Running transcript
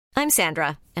I'm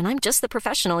Sandra, and I'm just the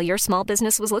professional your small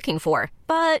business was looking for.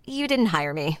 But you didn't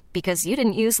hire me because you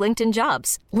didn't use LinkedIn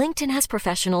Jobs. LinkedIn has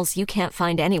professionals you can't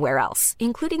find anywhere else,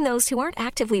 including those who aren't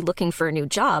actively looking for a new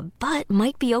job, but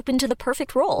might be open to the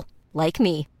perfect role, like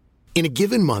me. In a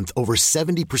given month, over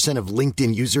 70% of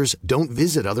LinkedIn users don't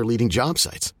visit other leading job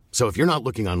sites. So if you're not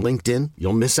looking on LinkedIn,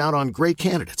 you'll miss out on great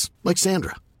candidates like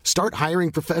Sandra. Start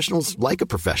hiring professionals like a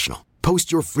professional.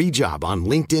 Post your free job on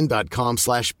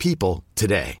linkedin.com/people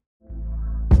today.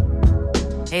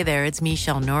 Hey there, it's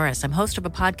Michelle Norris. I'm host of a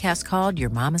podcast called Your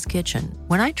Mama's Kitchen.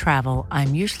 When I travel,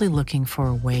 I'm usually looking for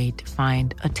a way to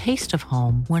find a taste of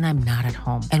home when I'm not at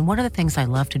home. And one of the things I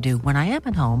love to do when I am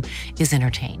at home is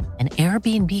entertain. And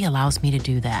Airbnb allows me to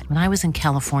do that. When I was in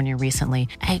California recently,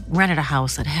 I rented a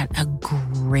house that had a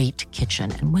great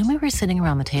kitchen. And when we were sitting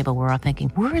around the table, we're all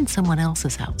thinking, we're in someone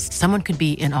else's house. Someone could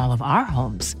be in all of our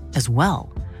homes as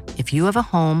well. If you have a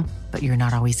home, but you're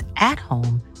not always at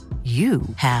home, you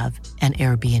have an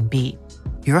Airbnb.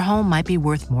 Your home might be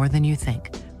worth more than you think.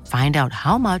 Find out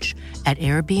how much at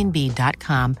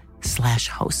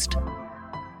airbnb.com/host.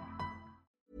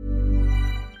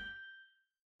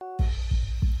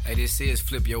 Hey, this is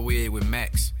Flip Your Wig with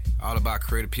Max. All about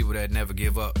creative people that never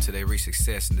give up till they reach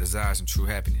success and desire some true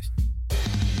happiness.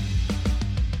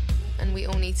 And we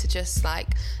all need to just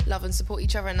love and support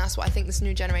each other, and that's what I think this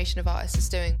new generation of artists is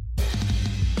doing.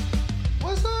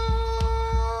 What's up?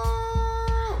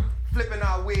 Flipping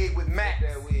our wig with Mac.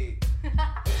 That wig.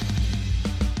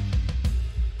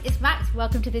 It's Max.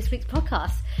 Welcome to this week's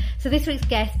podcast. So this week's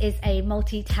guest is a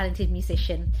multi-talented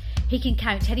musician. He can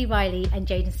count Teddy Riley and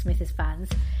Jaden Smith as fans.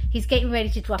 He's getting ready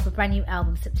to drop a brand new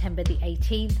album September the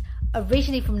 18th.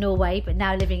 Originally from Norway, but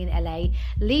now living in LA,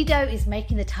 Lido is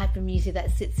making the type of music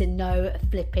that sits in no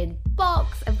flipping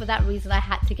box. And for that reason, I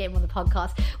had to get him on the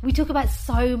podcast. We talk about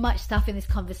so much stuff in this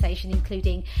conversation,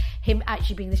 including him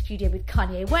actually being in the studio with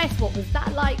Kanye West. What was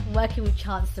that like? Working with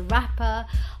Chance the Rapper,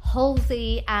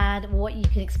 Halsey, and what you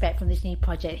can expect from this new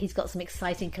project. He's got some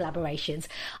exciting collaborations.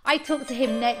 I talked to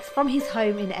him next from his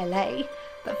home in LA.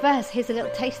 But first, here's a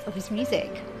little taste of his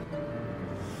music.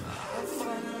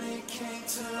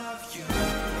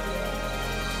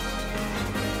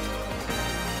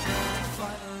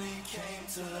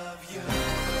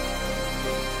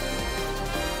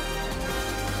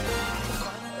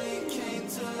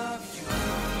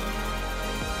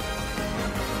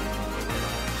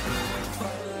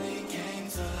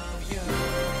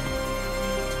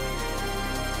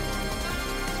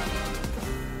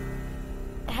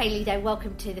 Hey Lido,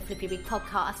 welcome to the Flip Your Wig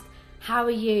podcast. How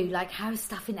are you? How's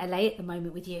stuff in LA at the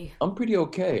moment with you? I'm pretty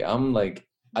okay.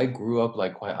 I grew up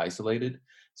quite isolated.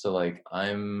 So I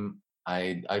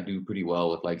do pretty well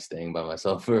with staying by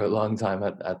myself for a long time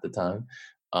at the time.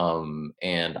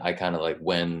 And I kind of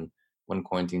when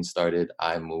quarantine started,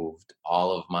 I moved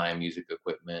all of my music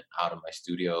equipment out of my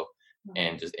studio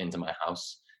and just into my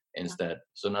house instead.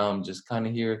 So now I'm just kind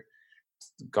of here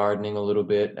gardening a little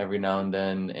bit every now and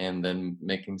then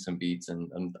making some beats,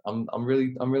 and I'm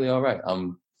really all right.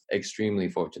 I'm extremely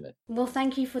fortunate. Well,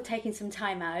 thank you for taking some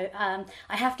time out.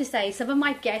 I have to say, some of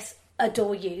my guests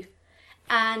adore you,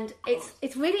 and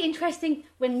it's really interesting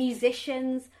when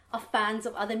musicians are fans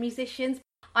of other musicians.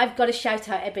 I've got to shout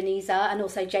out Ebenezer and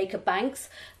also Jacob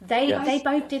Banks. They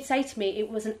both did say to me it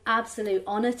was an absolute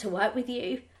honour to work with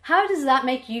you. How does that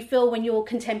make you feel when your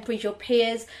contemporaries, your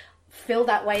peers, feel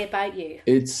that way about you?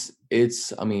 It's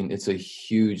a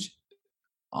huge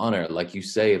honor. Like you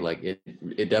say,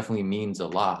 it definitely means a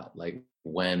lot.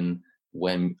 When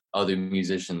other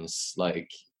musicians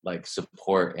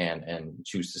support and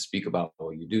choose to speak about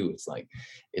what you do,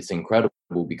 it's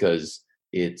incredible, because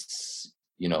it's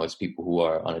people who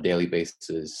are on a daily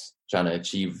basis trying to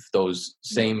achieve those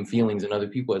same feelings in other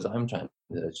people as I'm trying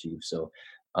to achieve. So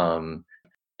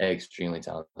extremely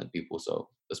talented people. So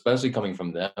especially coming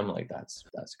from them, that's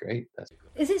great.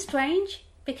 Is it strange?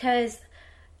 Because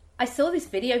I saw this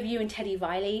video of you and Teddy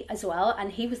Riley as well, and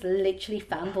he was literally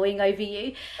fanboying over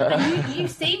you. And you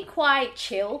seem quite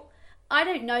chill. I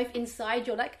don't know if inside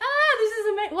you're this is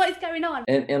amazing. What is going on?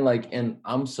 And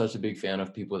I'm such a big fan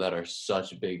of people that are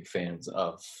such big fans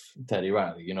of Teddy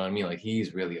Riley. You know what I mean?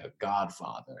 He's really a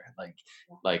godfather. I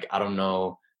don't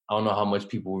know how much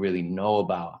people really know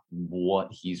about what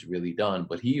he's really done,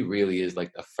 but he really is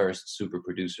the first super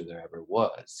producer there ever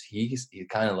was. He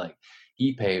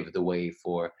paved the way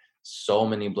for so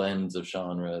many blends of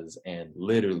genres, and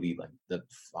literally the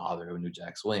father of New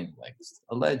Jack Swing,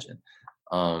 a legend.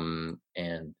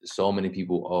 And so many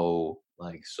people owe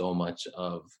so much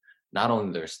of not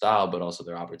only their style but also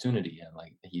their opportunity, and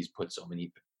he's put so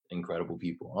many incredible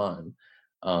people on.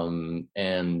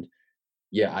 And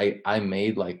yeah, I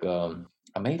made like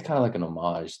I made kind of like an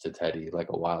homage to Teddy like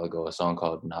a while ago, a song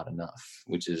called Not Enough,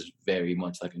 which is very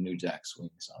much like a New Jack Swing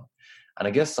song. And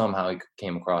I guess somehow I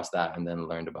came across that and then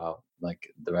learned about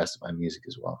like the rest of my music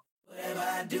as well. Whatever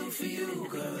I do for you,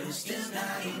 girl, it's still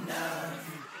not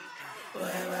enough.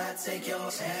 Wherever I take your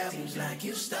hand, seems like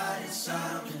you started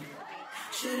something.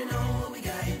 Should've known what we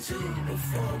got into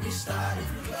before we started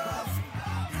off.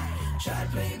 Try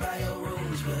to play by your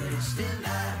rules, but it's still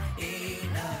not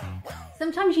enough.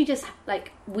 Sometimes you just,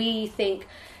 like, we think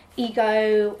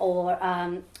ego or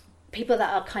people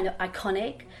that are kind of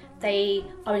iconic, they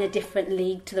are in a different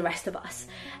league to the rest of us.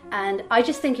 And I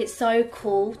just think it's so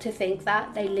cool to think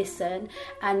that they listen.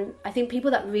 And I think people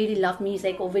that really love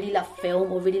music or really love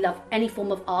film or really love any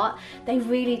form of art, they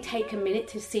really take a minute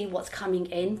to see what's coming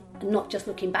in and not just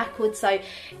looking backwards. So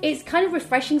it's kind of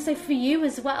refreshing. So for you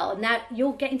as well, now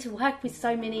you're getting to work with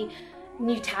so many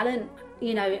new talent,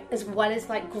 you know, as well as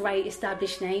like great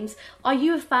established names. Are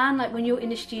you a fan? Like when you're in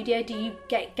the studio, do you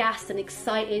get gassed and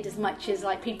excited as much as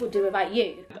like people do about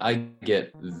you? I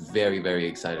get very, very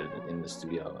excited in the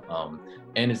studio.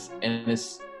 And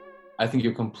it's I think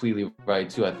you're completely right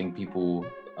too. I think people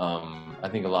I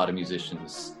think a lot of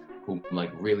musicians who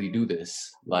like really do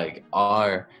this like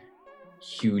are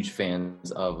huge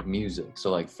fans of music.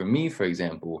 So like for me, for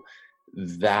example,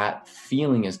 that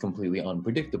feeling is completely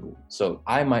unpredictable. So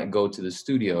I might go to the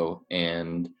studio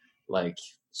and like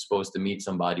supposed to meet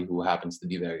somebody who happens to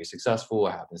be very successful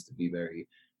or happens to be very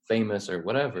famous or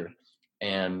whatever.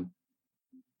 And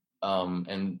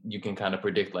you can kind of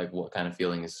predict like what kind of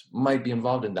feelings might be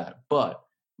involved in that. But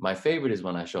my favorite is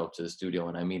when I show up to the studio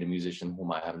and I meet a musician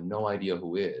whom I have no idea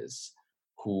who is,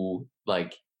 who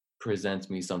like presents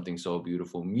me something so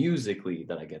beautiful musically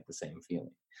that I get the same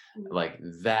feeling. Mm-hmm. Like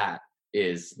that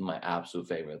is my absolute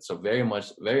favorite. So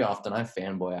very often I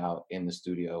fanboy out in the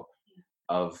studio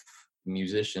of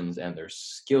musicians and their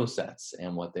skill sets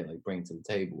and what they like bring to the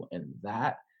table. And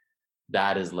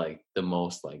that is like the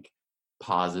most like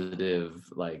positive,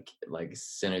 like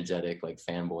synergetic, like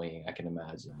fanboying I can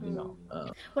imagine, you know.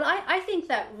 Well, I think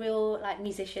that real like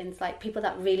musicians, like people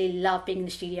that really love being in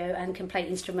the studio and can play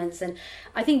instruments, and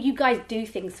I think you guys do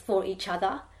things for each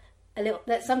other a little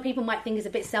that some people might think is a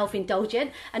bit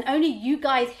self-indulgent, and only you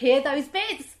guys hear those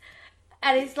bits.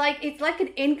 And it's like an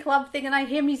in-club thing, and I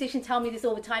hear musicians tell me this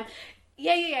all the time.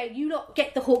 Yeah, you lot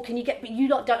get the hook, but you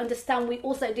lot don't understand. We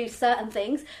also do certain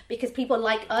things because people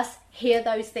like us hear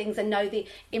those things and know the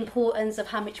importance of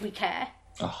how much we care.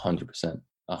 100%.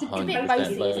 It's a bit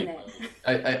rosy, like, isn't it?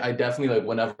 I definitely like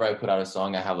whenever I put out a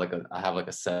song, I have like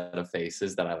a set of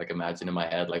faces that I like imagine in my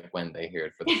head, like when they hear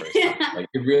it for the first time. Like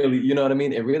it really, you know what I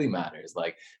mean? It really matters.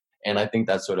 Like, and I think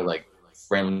that's sort of like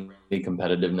friendly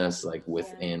competitiveness, like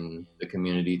within the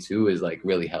community too, is like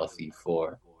really healthy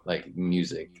for like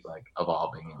music, like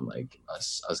evolving and like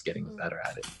us getting better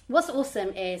at it. What's awesome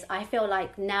is I feel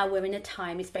like now we're in a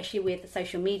time, especially with the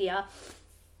social media,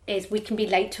 is we can be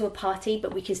late to a party,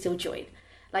 but we can still join.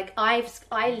 Like I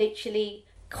literally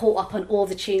caught up on all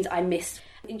the tunes I missed.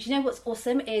 And do you know what's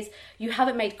awesome is you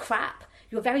haven't made crap.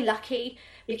 You're very lucky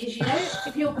because you know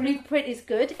if your blueprint is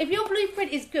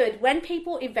good, when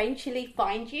people eventually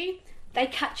find you, they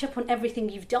catch up on everything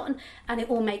you've done and it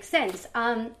all makes sense.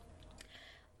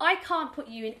 I can't put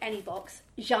you in any box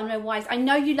genre-wise. I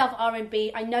know you love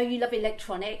R&B. I know you love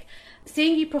electronic.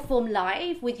 Seeing you perform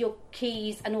live with your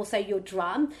keys and also your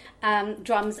drums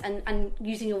and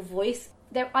using your voice,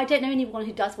 I don't know anyone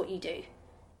who does what you do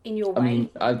in your way. I mean,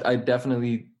 I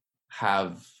definitely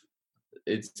have.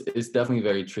 It's definitely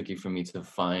very tricky for me to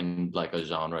find like a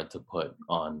genre to put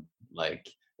on. Like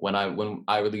when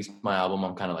I released my album,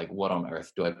 I'm kind of like, what on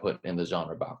earth do I put in the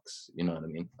genre box? You know what I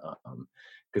mean?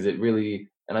 Because it really,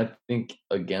 and I think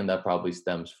again that probably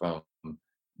stems from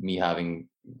me having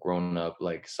grown up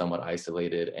like somewhat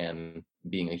isolated and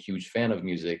being a huge fan of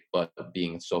music, but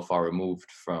being so far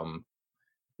removed from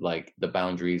like the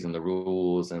boundaries and the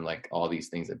rules and like all these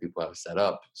things that people have set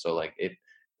up. So like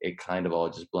it kind of all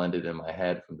just blended in my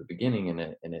head from the beginning,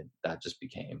 and that just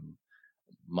became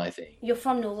my thing. You're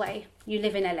from Norway, you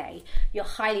live in LA, you're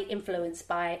highly influenced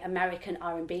by American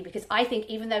R&B, because I think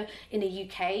even though in the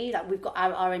UK like we've got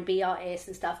our R&B artists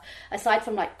and stuff, aside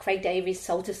from like Craig Davies,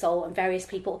 Soul to Soul and various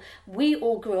people, we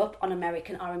all grew up on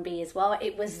American R&B as well.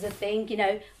 It was the thing, you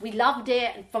know, we loved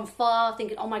it, and from far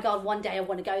thinking, oh my god, one day I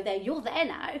want to go there. You're there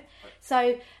now.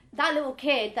 So that little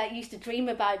kid that used to dream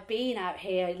about being out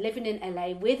here living in LA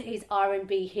with his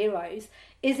R&B heroes,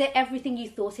 is it everything you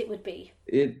thought it would be?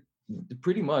 It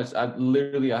pretty much. I had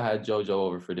JoJo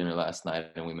over for dinner last night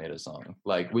and we made a song,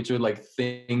 like, which are like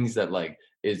things that like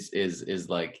is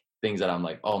like things that I'm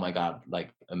like, oh my God,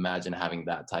 like imagine having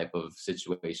that type of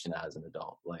situation as an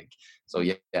adult. Like, so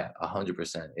yeah,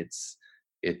 100%.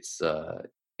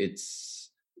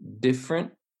 It's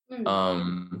different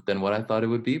than what I thought it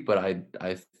would be, but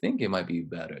I think it might be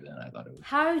better than I thought it would be.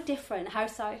 How different? How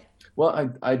so?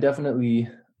 Well, I definitely,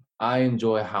 I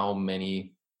enjoy how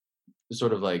many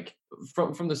sort of like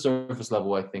from the surface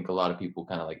level, I think a lot of people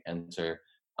kind of like enter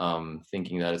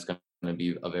thinking that it's going to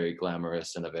be a very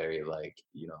glamorous and a very like,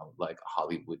 you know, like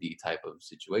Hollywoody type of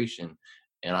situation.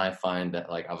 And I find that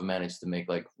like I've managed to make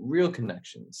like real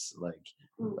connections, like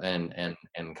and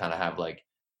kind of have like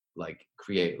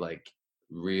create like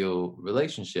real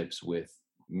relationships with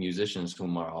musicians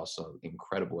whom are also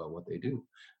incredible at what they do.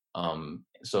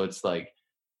 So it's like,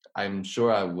 I'm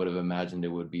sure I would have imagined it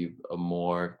would be a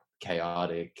more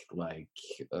chaotic, like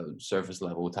surface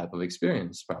level type of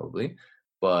experience probably,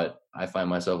 but I find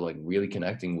myself like really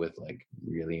connecting with like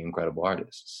really incredible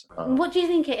artists. What do you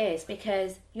think it is?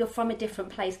 Because you're from a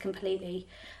different place completely,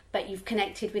 but you've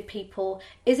connected with people.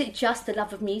 Is it just the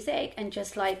love of music and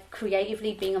just like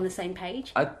creatively being on the same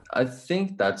page? I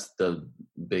think that's the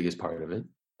biggest part of it.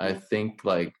 I think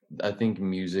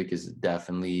music is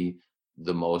definitely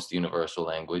the most universal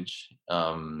language,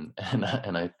 and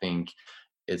I think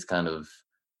it's kind of,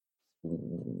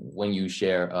 when you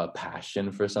share a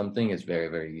passion for something, it's very,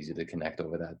 very easy to connect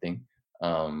over that thing.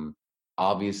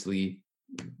 Obviously,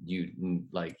 you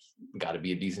like got to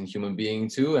be a decent human being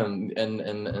too, and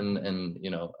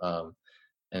you know,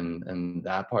 and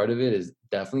that part of it is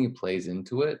definitely plays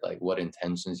into it, like what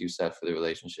intentions you set for the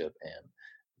relationship and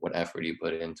what effort you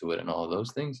put into it and all of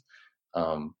those things.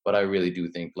 But I really do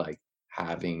think like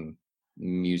having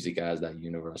music as that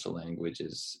universal language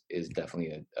is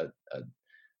definitely a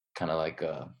kind of like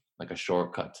a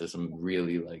shortcut to some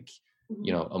really like,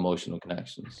 you know, emotional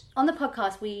connections. On the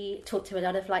podcast, we talk to a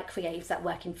lot of like creatives that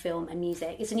work in film and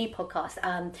music. It's a new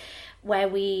podcast where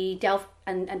we delve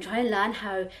and try and learn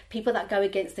how people that go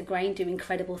against the grain do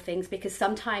incredible things, because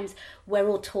sometimes we're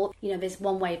all taught, you know, there's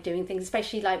one way of doing things,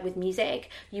 especially like with music.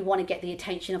 You want to get the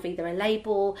attention of either a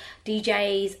label,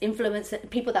 DJs, influencers,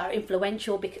 people that are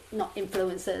influential, because not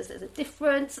influencers, there's a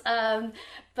difference.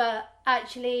 But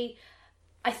actually,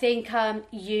 I think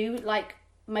you, like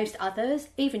most others,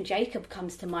 even Jacob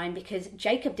comes to mind, because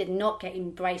Jacob did not get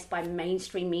embraced by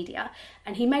mainstream media,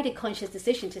 and he made a conscious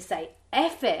decision to say,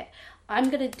 F it, I'm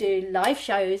going to do live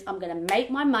shows, I'm going to make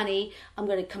my money, I'm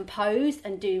going to compose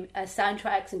and do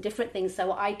soundtracks and different things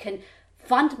so I can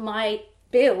fund my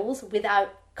bills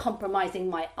without compromising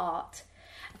my art.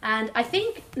 And I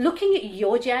think looking at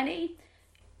your journey,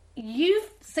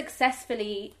 you've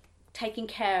successfully taken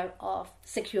care of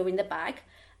securing the bag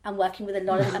and working with a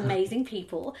lot of amazing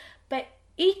people, but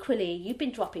equally you've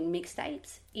been dropping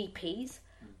mixtapes, EPs,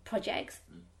 projects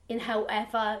in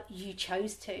however you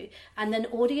chose to, and an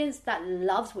audience that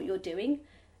loves what you're doing,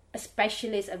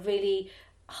 especially as a really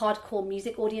hardcore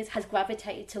music audience, has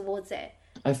gravitated towards it.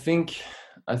 I think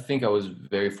I was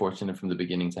very fortunate from the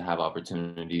beginning to have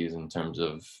opportunities in terms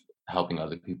of helping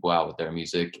other people out with their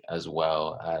music as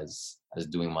well as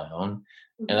doing my own.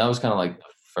 And that was kind of like the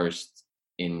first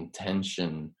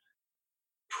intention,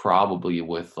 probably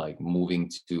with like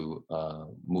moving to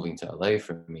LA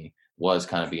for me, was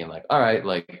kind of being like, all right,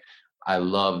 like I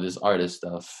love this artist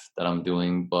stuff that I'm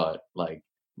doing, but like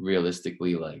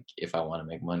realistically, like if I want to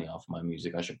make money off my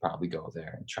music, I should probably go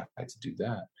there and try to do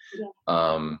that.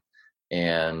 Yeah.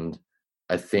 And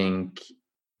I think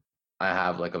I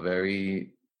have a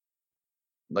very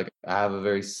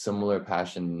similar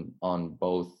passion on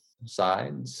both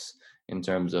sides, in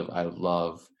terms of I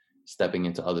love stepping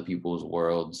into other people's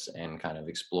worlds and kind of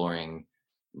exploring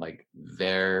like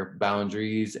their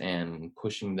boundaries and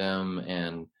pushing them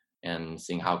and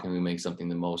seeing how can we make something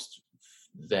the most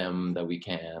them that we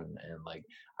can. And like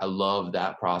I love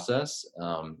that process,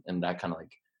 and that kind of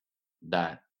like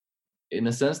that, in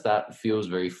a sense, that feels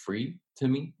very free to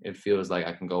me. It feels like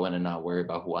I can go in and not worry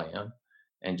about who I am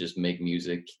and just make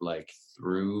music like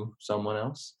through someone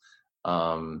else.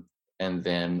 And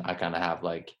then I kind of have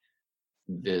like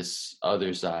this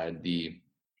other side, the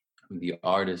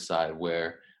artist side,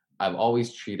 where I've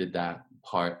always treated that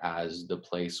part as the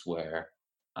place where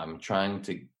I'm trying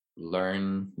to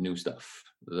learn new stuff,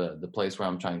 the place where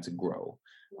I'm trying to grow.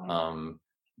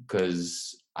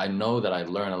 Because I know that I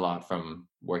learn a lot from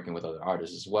working with other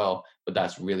artists as well, but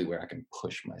that's really where I can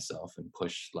push myself and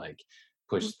push the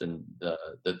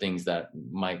things that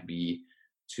might be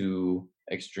too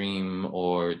extreme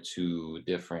or too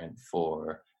different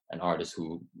for an artist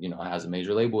who, you know, has a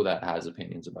major label that has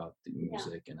opinions about the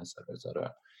music and et cetera, et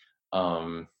cetera.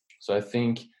 So I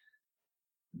think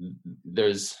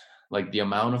there's like the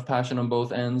amount of passion on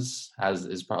both ends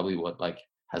is probably what like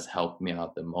has helped me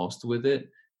out the most with it,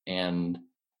 and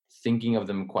thinking of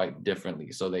them quite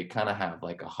differently. So they kind of have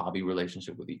like a hobby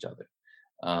relationship with each other,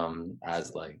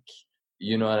 as like,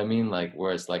 you know what I mean? Like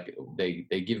where it's like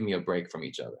they give me a break from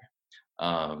each other.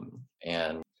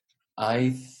 And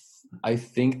I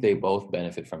think they both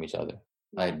benefit from each other.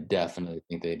 I definitely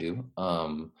think they do.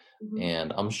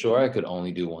 And I'm sure I could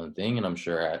only do one thing, and I'm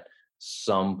sure at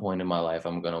some point in my life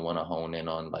I'm gonna want to hone in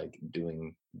on like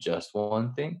doing just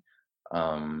one thing.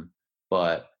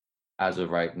 But as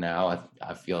of right now,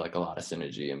 I feel like a lot of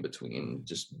synergy in between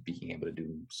just being able to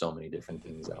do so many different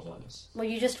things at once. Well,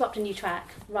 you just dropped a new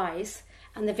track, Rise,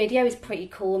 and the video is pretty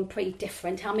cool and pretty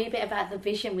different. Tell me a bit about the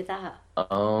vision with that.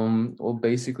 Well,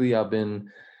 basically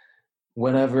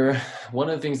one of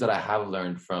the things that I have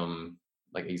learned from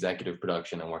like executive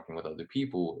production and working with other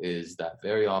people is that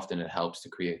very often it helps to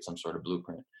create some sort of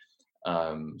blueprint,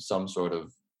 some sort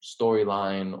of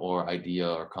storyline or idea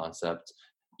or concept,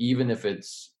 even if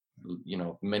it's, you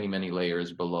know, many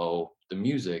layers below the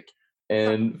music.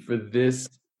 And for this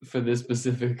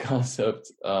specific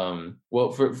concept,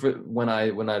 well, for when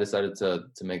I decided to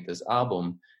make this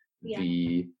album,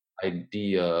 the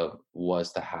idea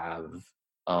was to have,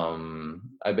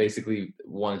 I basically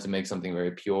wanted to make something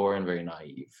very pure and very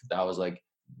naive. That was like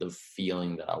the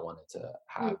feeling that I wanted to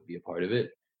have be a part of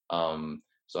it.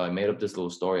 So I made up this little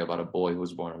story about a boy who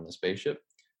was born on a spaceship,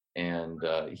 and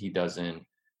he doesn't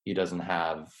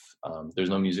have, there's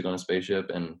no music on a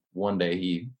spaceship, and one day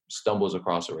he stumbles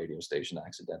across a radio station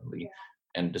accidentally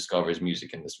and discovers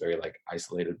music in this very like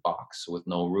isolated box with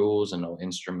no rules and no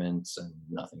instruments and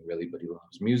nothing really, but he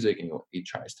loves music and he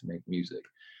tries to make music.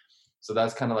 So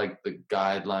that's kind of like the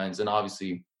guidelines, and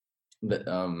obviously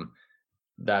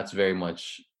that's very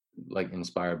much like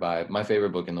inspired by, my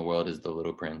favorite book in the world is The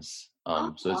Little Prince.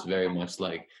 So it's very much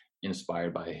like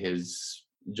inspired by his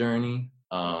journey.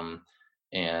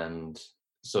 And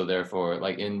so therefore,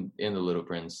 like in The Little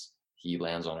Prince, he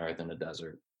lands on Earth in a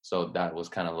desert. So that was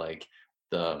kind of like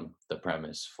the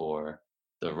premise for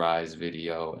the Rise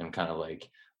video, and kind of like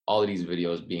all of these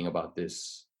videos being about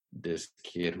this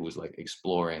kid who was like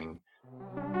exploring.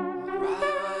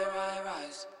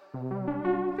 Rise.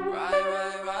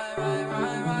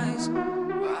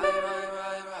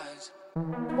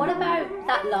 What about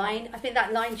that line? I think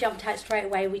that line jumped out straight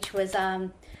away, which was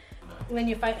when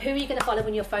your phone, who are you going to follow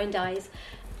when your phone dies?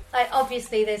 Like,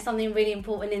 obviously there's something really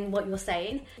important in what you're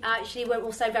saying. Actually, we're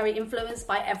also very influenced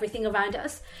by everything around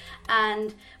us,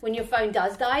 and when your phone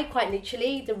does die, quite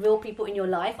literally, the real people in your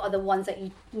life are the ones that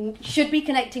you should be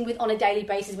connecting with on a daily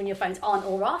basis when your phone's on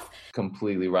or off.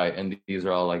 Completely right. And these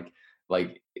are all like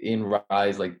in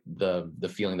Rise, like the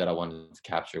feeling that I wanted to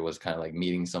capture was kind of like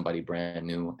meeting somebody brand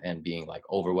new and being like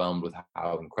overwhelmed with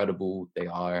how incredible they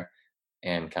are,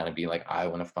 and kind of being like, I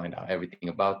want to find out everything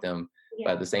about them.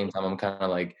 But at the same time, I'm kind of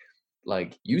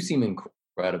like, you seem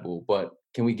incredible, but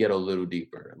can we get a little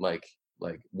deeper? Like,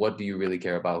 what do you really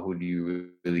care about? Who do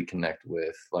you really connect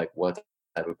with? Like, what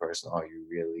type of person are you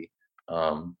really?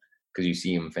 Because you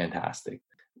seem fantastic.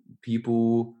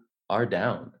 People are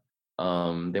down.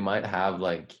 They might have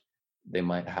like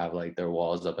their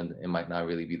walls up, and it might not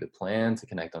really be the plan to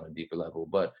connect on a deeper level.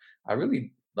 But I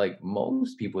really like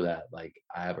most people that like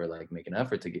I ever like make an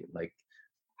effort to get like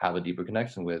have a deeper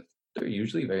connection with, they're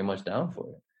usually very much down for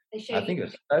it. I think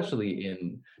especially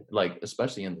in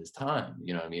this time,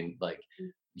 you know what I mean? Like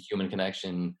human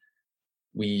connection,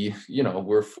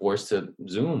 we're forced to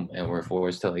Zoom, and we're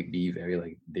forced to like be very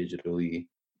like digitally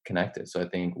connected. So I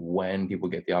think when people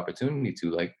get the opportunity to,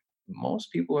 like,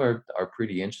 most people are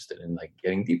pretty interested in like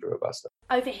getting deeper about stuff.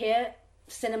 Over here,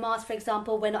 cinemas, for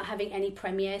example, we're not having any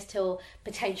premieres till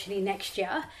potentially next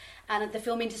year, and the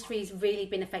film industry has really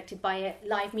been affected by it.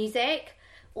 Live music,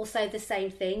 also the same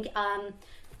thing.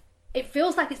 It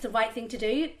feels like it's the right thing to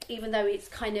do, even though it's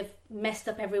kind of messed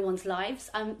up everyone's lives.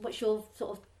 What's your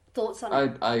sort of thoughts on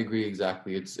it? I agree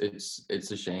exactly. It's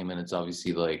a shame, and it's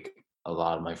obviously like a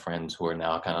lot of my friends who are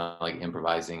now kind of like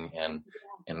improvising and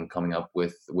coming up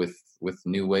with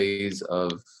new ways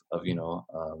of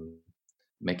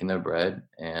making their bread,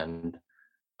 and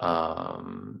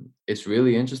it's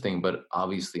really interesting. But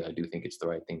obviously, I do think it's the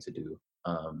right thing to do.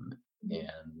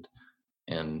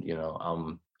 And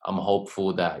I'm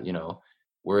hopeful that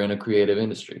we're in a creative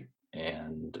industry,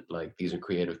 and like these are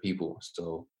creative people,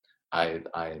 so I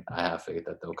have faith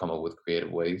that they'll come up with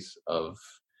creative ways of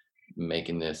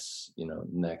making this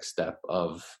next step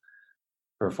of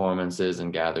performances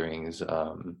and gatherings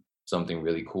something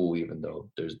really cool, even though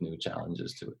there's new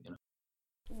challenges to it.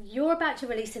 You're about to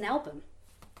release an album.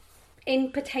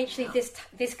 in potentially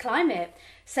this climate.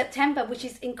 September, which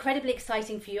is incredibly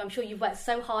exciting for you. I'm sure you've worked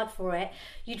so hard for it.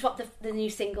 You dropped the new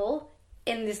single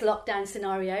in this lockdown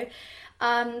scenario.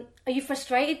 Are you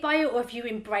frustrated by it, or have you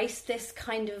embraced this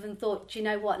kind of and thought, do you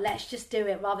know what, let's just do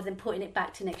it rather than putting it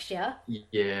back to next year?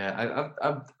 Yeah,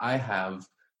 I have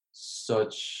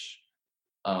such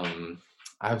a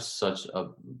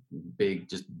big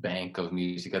just bank of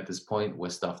music at this point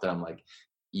with stuff that I'm like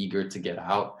eager to get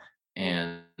out.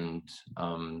 And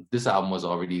this album was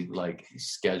already like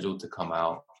scheduled to come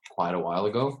out quite a while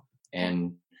ago,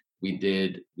 and we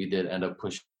did end up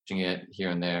pushing it here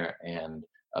and there, and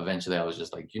eventually I was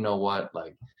just like, you know what,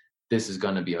 like this is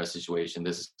going to be our situation,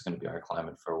 this is going to be our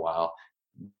climate for a while.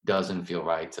 Doesn't feel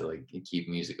right to like keep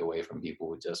music away from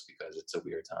people just because it's a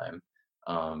weird time.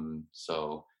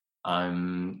 So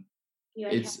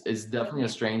it's definitely a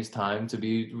strange time to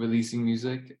be releasing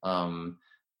music,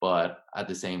 but at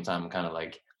the same time kind of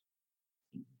like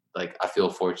I feel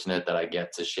fortunate that I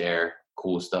get to share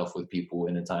cool stuff with people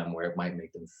in a time where it might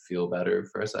make them feel better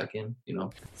for a second, you know.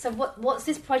 So what's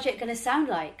this project going to sound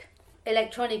like?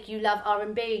 Electronic, you love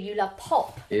R&B, you love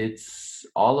pop? It's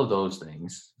all of those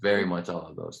things, very much all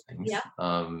of those things. Yeah.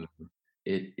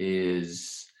 It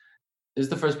is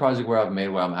the first project where I've made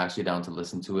where I'm actually down to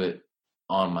listen to it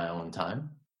on my own time,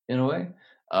 in a way.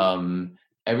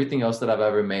 Everything else that I've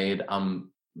ever made, I'm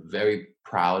very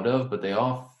proud of, but they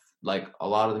all, like a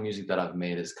lot of the music that I've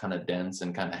made is kind of dense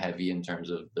and kind of heavy in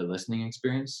terms of the listening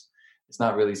experience. It's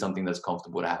not really something that's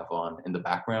comfortable to have on in the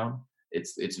background.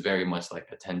 It's very much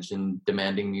like attention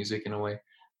demanding music in a way.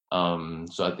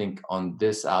 So I think on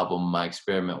this album, my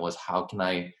experiment was how can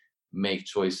I make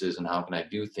choices and how can I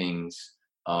do things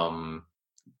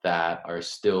that are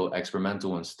still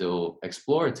experimental and still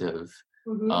explorative,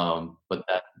 but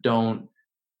that don't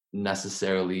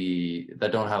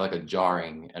have like a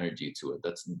jarring energy to it.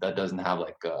 That doesn't have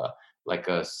like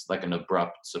an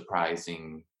abrupt,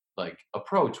 surprising like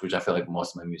approach, which I feel like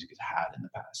most of my music has had in the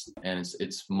past. And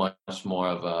it's much more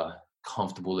of a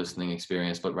comfortable listening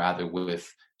experience, but rather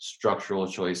with structural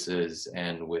choices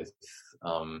and with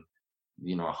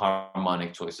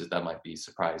harmonic choices that might be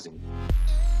surprising.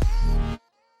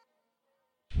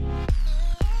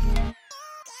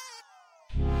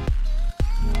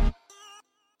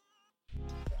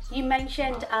 You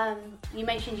mentioned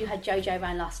you had JoJo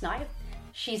around last night.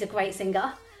 She's a great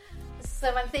singer.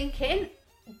 So I'm thinking,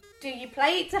 do you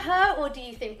play it to her, or do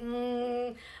you think,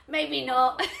 maybe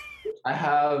not? I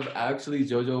have actually.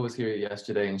 JoJo was here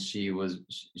yesterday, and she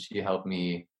helped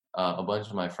me. A bunch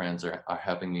of my friends are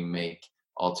helping me make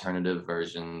alternative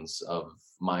versions of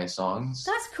my songs.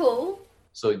 That's cool.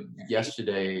 So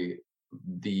yesterday,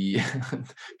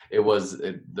 it was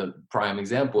the prime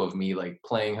example of me like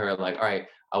playing her like, all right,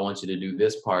 I want you to do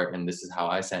this part, and this is how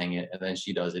I sang it, and then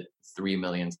she does it 3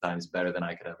 million times better than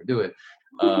I could ever do it.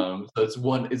 So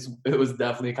it was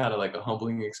definitely kind of like a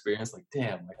humbling experience. Like,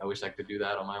 damn, like I wish I could do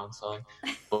that on my own song.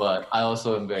 But I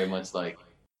also am very much like,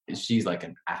 she's like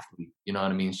an athlete, you know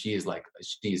what I mean? She's like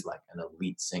an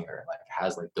elite singer, like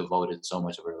has like devoted so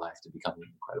much of her life to becoming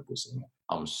an incredible singer.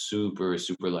 I'm super,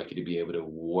 super lucky to be able to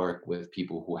work with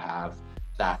people who have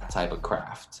that type of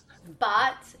craft.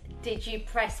 But did you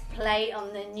press play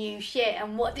on the new shit,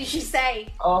 and what did she say?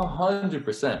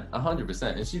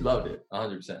 100%, and she loved it.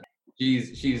 100%.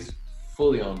 She's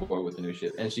fully on board with the new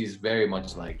shit, and she's very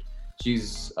much like she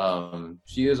is on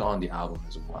the album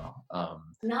as well.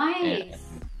 Nice.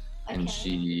 And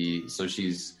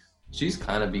she's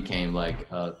kind of became like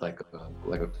a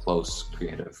close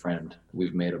creative friend.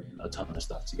 We've made a ton of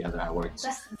stuff together. I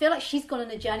feel like she's gone on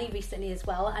a journey recently as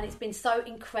well, and it's been so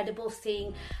incredible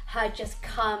seeing her just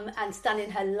come and stand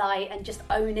in her light and just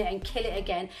own it and kill it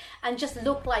again, and just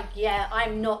look like, yeah,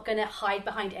 I'm not gonna hide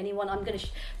behind anyone. I'm gonna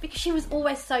because she was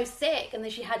always so sick, and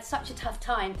then she had such a tough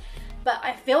time. But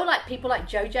I feel like people like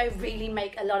JoJo really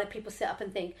make a lot of people sit up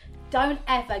and think, don't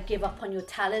ever give up on your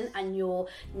talent and your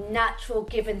natural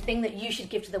given thing that you should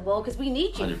give to the world, because we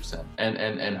need you. 100%.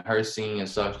 And her singing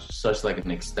is such like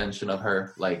an extension of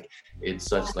her. Like it's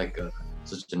such a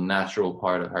natural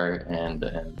part of her, and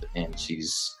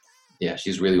she's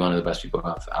really one of the best people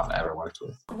I've ever worked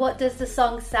with. What does the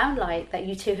song sound like that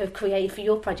you two have created for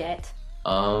your project?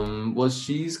 Well,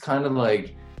 she's kind of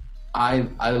like,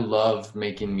 I love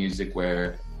making music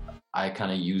where I kind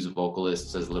of use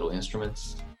vocalists as little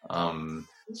instruments.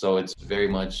 So it's very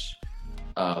much,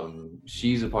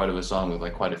 she's a part of a song with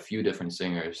like quite a few different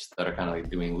singers that are kind of like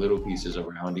doing little pieces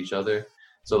around each other.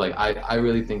 So like, I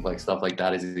really think like stuff like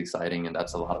that is exciting. And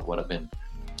that's a lot of what I've been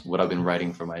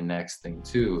writing for my next thing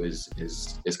too, is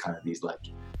kind of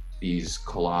these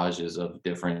collages of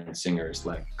different singers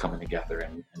like coming together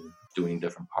and doing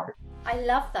different parts. I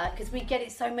love that because we get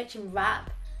it so much in rap,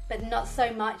 but not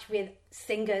so much with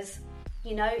singers.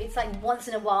 You know, it's like once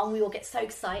in a while we all get so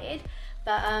excited.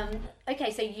 But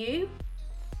okay, so you,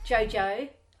 Jojo,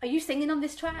 are you singing on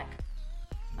this track?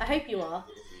 I hope you are.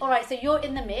 All right, so you're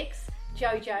in the mix.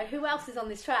 Jojo, who else is on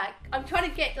this track? I'm trying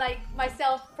to get like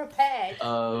myself prepared.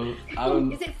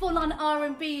 Is it full on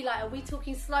R&B? Like, are we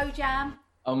talking slow jam?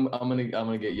 I'm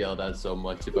gonna get yelled at so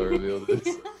much if I reveal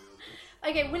this.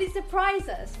 Okay, will it surprise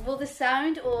us? Will the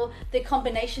sound or the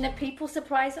combination of people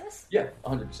surprise us? Yeah,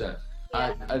 100%.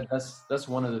 Yeah. That's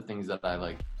one of the things that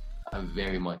I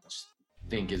very much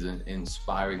think is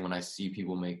inspiring when I see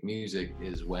people make music,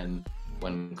 is when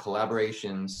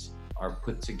collaborations are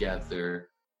put together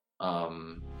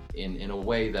in a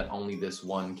way that only this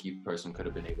one key person could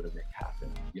have been able to make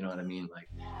happen. You know what I mean? Like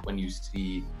when you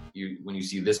see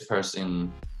this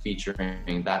person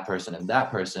featuring that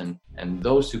person, and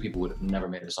those two people would have never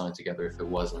made a song together if it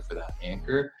wasn't for that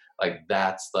anchor. Like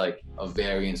that's like a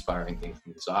very inspiring thing for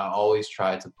me. So I always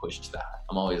try to push that.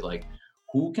 I'm always like,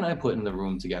 who can I put in the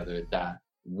room together that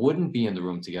wouldn't be in the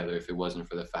room together if it wasn't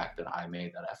for the fact that I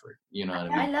made that effort? You know what I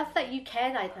mean? I love that you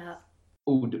care like that.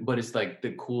 Oh, but it's like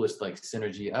the coolest like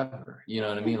synergy ever. You know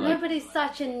what I mean? No, but it's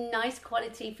such a nice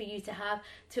quality for you to have,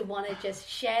 to want to just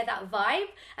share that vibe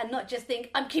and not just think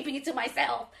I'm keeping it to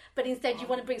myself, but instead you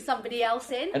want to bring somebody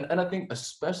else in. And I think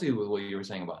especially with what you were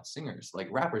saying about singers, like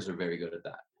rappers are very good at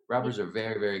that. Rappers are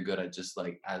very, very good at just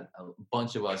like a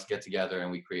bunch of us get together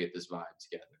and we create this vibe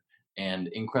together. And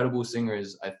incredible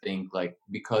singers, I think, like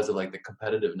because of like the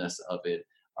competitiveness of it,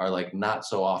 are like not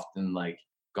so often like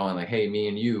going like, hey, me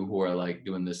and you who are like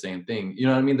doing the same thing. You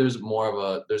know what I mean? There's more of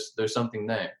a there's something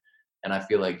there. And I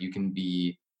feel like you can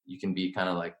be kind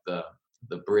of like the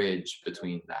bridge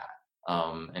between that,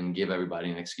 and give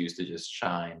everybody an excuse to just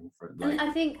shine for like. And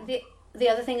I think the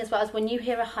other thing as well is when you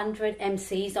hear 100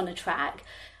 MCs on a track,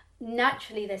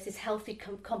 naturally there's this healthy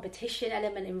competition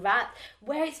element in rap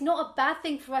where it's not a bad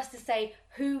thing for us to say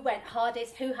who went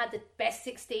hardest, who had the best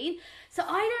 16. So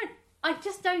I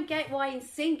just don't get why in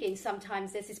singing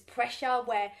sometimes there's this pressure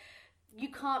where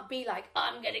you can't be like,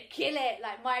 I'm gonna kill it,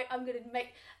 like I'm gonna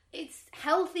make. It's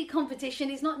healthy competition.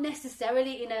 It's not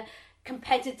necessarily in a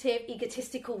competitive,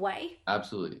 egotistical way.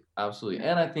 Absolutely.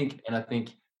 And I think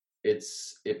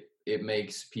it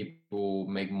makes people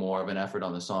make more of an effort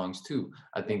on the songs too.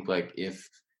 I think like if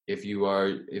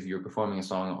you're performing a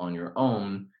song on your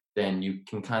own, then you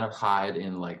can kind of hide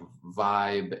in like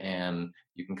vibe, and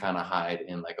you can kind of hide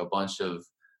in like a bunch of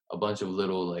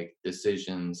little like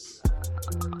decisions.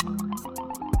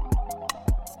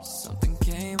 Something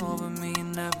came over me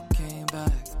and never came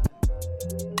back.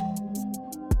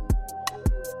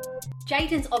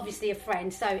 Jaden's obviously a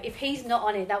friend, so if he's not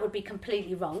on it, that would be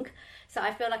completely wrong. So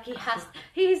I feel like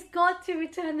he's got to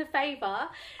return the favour.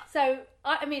 So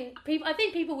I mean, I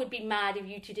think people would be mad if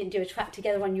you two didn't do a track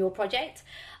together on your project.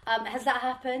 Has that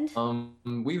happened?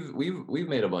 We've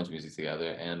made a bunch of music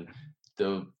together, and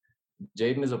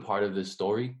Jaden is a part of this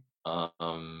story,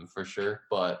 for sure.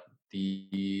 But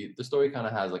the story kind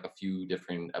of has like a few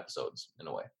different episodes in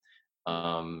a way.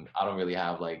 I don't really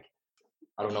have like.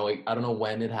 I don't know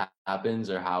when it happens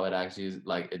or how it actually is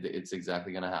like it's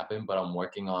exactly gonna happen, but I'm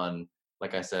working on,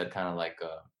 like I said, kind of like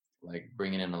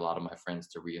bringing in a lot of my friends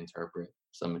to reinterpret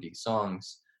some of these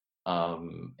songs,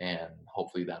 and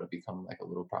hopefully that'll become like a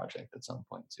little project at some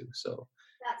point too. So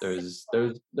there's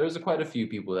quite a few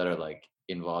people that are like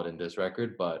involved in this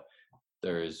record, but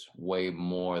there's way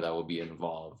more that will be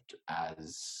involved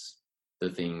as the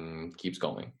thing keeps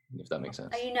going, if that makes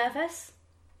sense. Are you nervous?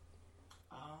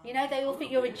 You know, they all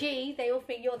think you're a G, they all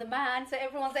think you're the man, so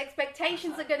everyone's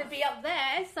expectations are going to be up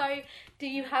there. So do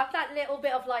you have that little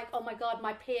bit of like, oh my God,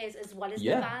 my peers as well as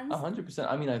the fans?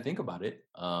 100%. I mean, I think about it,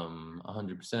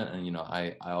 100%. And, you know,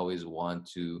 I always want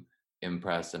to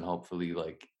impress and hopefully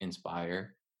like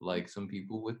inspire like some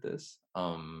people with this.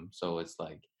 So it's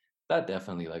like, that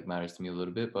definitely like matters to me a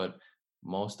little bit. But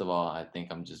most of all, I think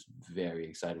I'm just very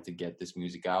excited to get this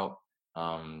music out,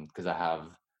 because I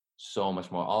have so much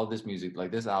more. All of this music,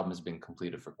 like this album has been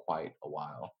completed for quite a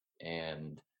while,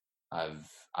 and I've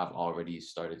already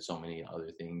started so many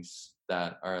other things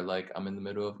that are like I'm in the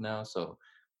middle of now. So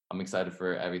I'm excited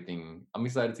for everything. I'm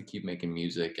excited to keep making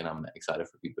music, and I'm excited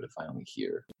for people to finally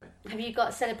hear. Have you got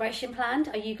a celebration planned?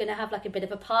 Are you going to have like a bit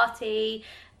of a party,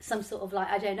 some sort of like,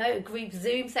 I don't know, a group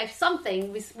Zoom session,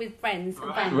 something with friends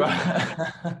and family?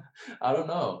 Right. I don't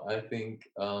know. I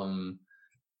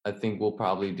think we'll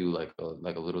probably do like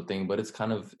a little thing, but it's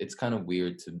kind of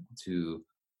weird to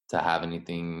have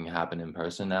anything happen in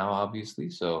person now, obviously.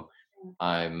 So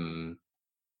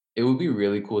it would be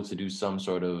really cool to do some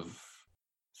sort of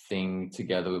thing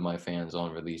together with my fans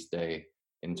on release day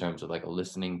in terms of like a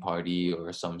listening party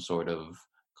or some sort of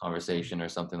conversation or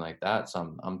something like that. So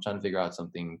I'm trying to figure out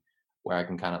something where I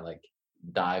can kind of like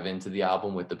dive into the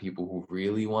album with the people who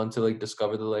really want to like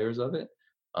discover the layers of it.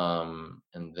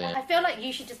 And then I feel like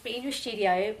you should just be in your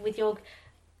studio with your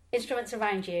instruments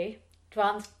around you,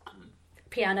 drums,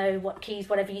 piano, what keys,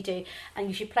 whatever you do, and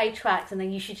you should play tracks, and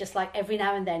then you should just like every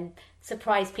now and then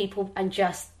surprise people and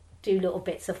just do little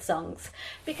bits of songs.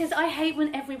 Because I hate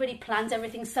when everybody plans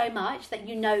everything so much that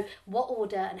you know what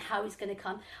order and how it's going to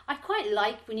come. I quite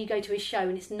like when you go to a show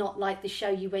and it's not like the show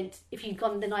you went if you'd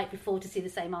gone the night before to see the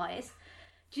same artist.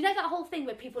 Do you know that whole thing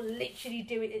where people literally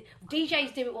do it?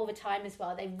 DJs do it all the time as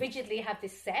well. They rigidly have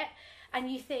this set, and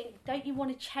you think, don't you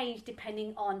want to change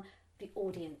depending on the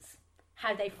audience,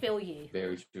 how they feel you?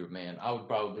 Very true, man. I would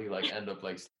probably like end up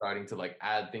like starting to like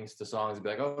add things to songs and be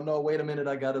like, oh no, wait a minute,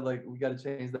 we gotta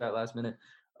change that last minute.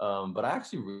 But I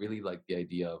actually really like the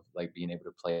idea of like being able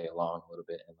to play along a little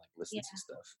bit and like listen to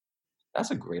stuff.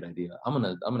 That's a great idea. I'm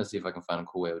gonna see if I can find a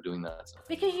cool way of doing that.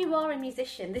 Because you are a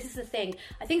musician, this is the thing.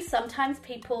 I think sometimes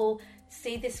people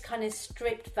see this kind of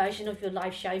stripped version of your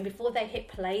live show, and before they hit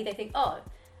play, they think, oh,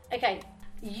 okay,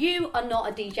 you are not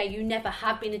a DJ, you never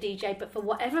have been a DJ, but for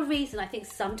whatever reason, I think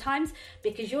sometimes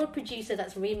because you're a producer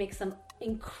that's remixed some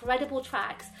incredible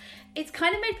tracks, it's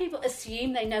kind of made people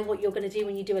assume they know what you're going to do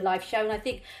when you do a live show. And I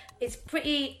think it's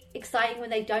pretty exciting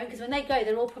when they don't, because when they go,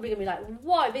 they're all probably going to be like,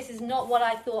 whoa, this is not what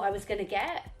I thought I was going to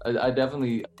get. I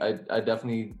definitely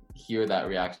hear that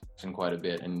reaction quite a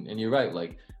bit. And you're right,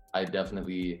 like I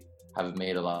definitely have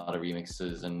made a lot of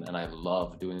remixes, and I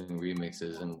love doing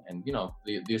remixes, and you know,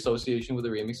 the association with the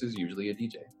remix is usually a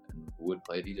DJ and who would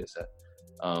play a DJ set.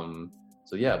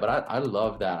 So yeah, but I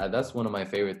love that. That's one of my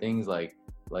favorite things. Like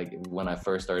when I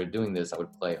first started doing this, I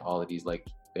would play all of these like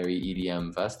very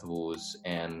EDM festivals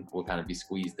and would kind of be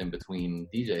squeezed in between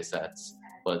DJ sets,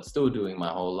 but still doing my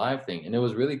whole live thing. And it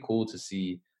was really cool to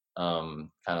see kind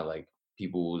of like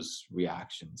people's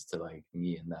reactions to like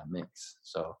me in that mix.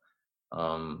 So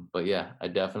but yeah, I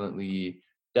definitely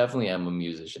am a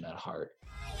musician at heart.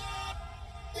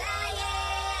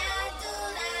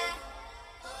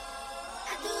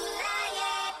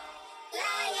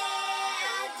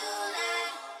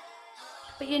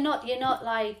 But you're not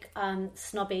like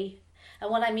snobby.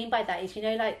 And what I mean by that is, you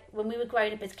know, like when we were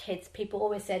growing up as kids, people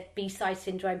always said B-side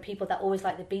syndrome, people that always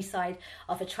like the B-side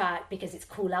of a track because it's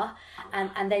cooler,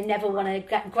 and they never want to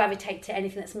gravitate to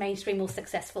anything that's mainstream or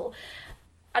successful.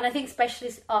 And I think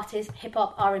specialist artists,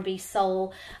 hip-hop, R&B,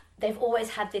 soul, they've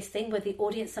always had this thing where the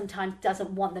audience sometimes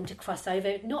doesn't want them to cross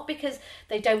over, not because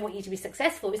they don't want you to be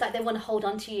successful, it's like they want to hold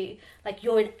on to you, like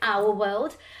you're in our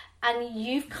world. And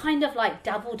you've kind of like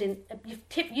dabbled in,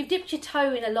 you've dipped your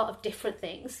toe in a lot of different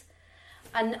things.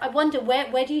 And I wonder,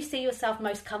 where do you see yourself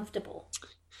most comfortable?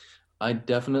 I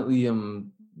definitely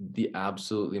am the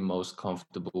absolutely most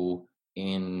comfortable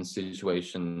in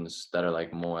situations that are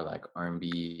like more like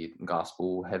R&B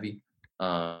gospel heavy.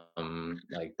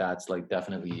 Like that's like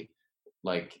definitely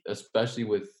like, especially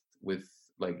with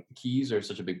like keys are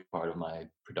such a big part of my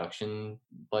production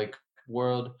like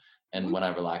world. And when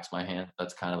I relax my hand,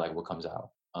 that's kind of like what comes out.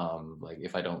 Like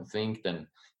if I don't think, then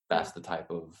that's the type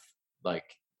of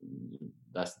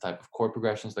chord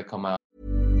progressions that come out.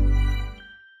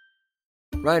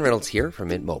 Ryan Reynolds here from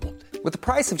Mint Mobile. With the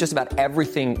price of just about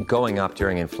everything going up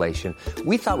during inflation,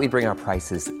 we thought we'd bring our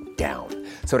prices down.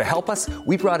 So to help us,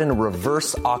 we brought in a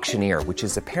reverse auctioneer, which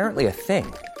is apparently a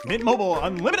thing. Mint Mobile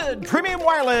Unlimited Premium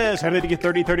Wireless. How to get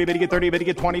 30, 30, bit to get 30, bit to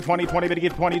get 20, 20, 20, bit to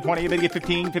get 20, 20, bit to get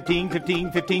 15, 15,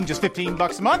 15, 15, just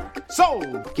 $15 a month?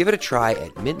 Sold! Give it a try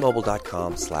at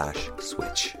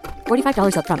mintmobile.com/switch.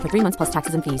 $45 up front for 3 months plus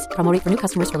taxes and fees. Promo rate for new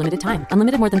customers for limited time.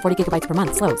 Unlimited more than 40 gigabytes per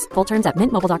month. Slows full terms at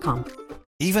mintmobile.com.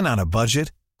 Even on a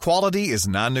budget, quality is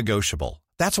non-negotiable.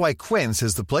 That's why Quince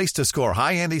is the place to score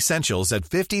high-end essentials at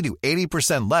 50 to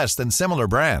 80% less than similar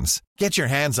brands. Get your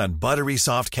hands on buttery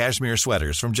soft cashmere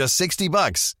sweaters from just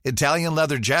 $60, Italian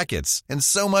leather jackets, and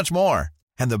so much more.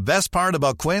 And the best part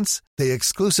about Quince, they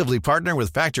exclusively partner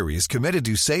with factories committed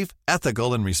to safe,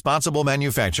 ethical, and responsible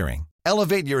manufacturing.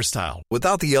 Elevate your style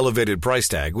without the elevated price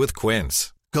tag with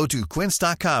Quince. Go to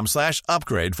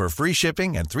quince.com/upgrade for free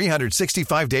shipping and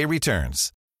 365-day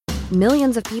returns.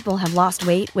 Millions of people have lost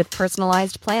weight with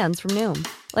personalized plans from Noom.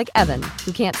 Like Evan,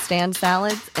 who can't stand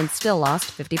salads and still lost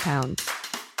 50 pounds.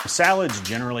 Salads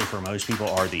generally for most people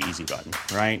are the easy button,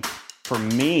 right? For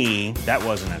me, that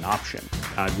wasn't an option.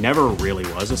 I never really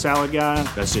was a salad guy.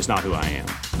 That's just not who I am.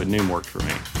 But Noom worked for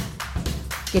me.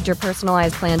 Get your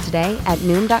personalized plan today at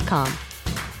Noom.com.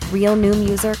 Real Noom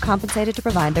user compensated to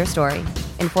provide their story.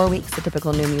 In 4 weeks, the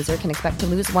typical Noom user can expect to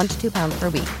lose 1 to 2 pounds per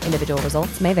week. Individual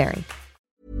results may vary.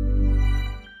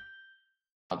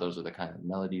 Those are the kind of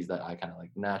melodies that I kind of like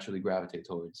naturally gravitate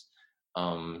towards.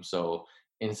 So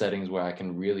in settings where I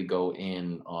can really go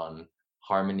in on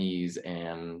harmonies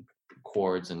and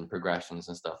chords and progressions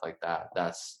and stuff like that,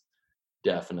 that's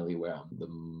definitely where I'm the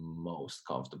most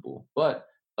comfortable. But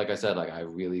like I said, like I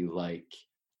really like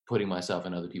putting myself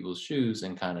in other people's shoes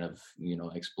and kind of, you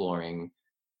know, exploring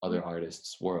other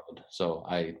artists' world. So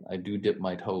I do dip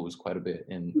my toes quite a bit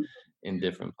in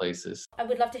different places. I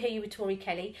would love to hear you with Tori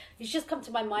Kelly. It's just come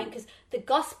to my mind because the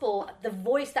gospel, the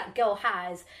voice that girl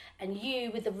has, and you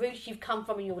with the roots you've come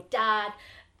from and your dad,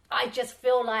 I just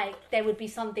feel like there would be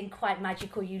something quite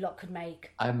magical you lot could make.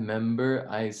 I remember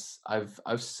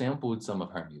I've sampled some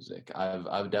of her music.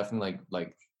 I've definitely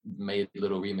like made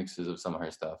little remixes of some of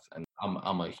her stuff, and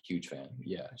I'm a huge fan.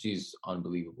 Yeah, she's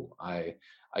unbelievable.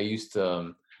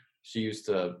 She used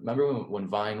to remember when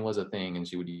Vine was a thing, and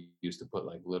she would used to put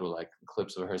like little like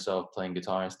clips of herself playing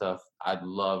guitar and stuff. I'd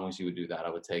love when she would do that.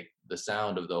 I would take the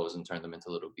sound of those and turn them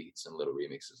into little beats and little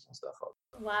remixes and stuff.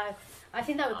 Wow, I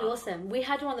think that would be awesome. We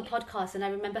had her on the podcast, and I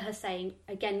remember her saying,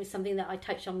 again, something that I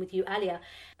touched on with you earlier,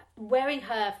 wearing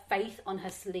her faith on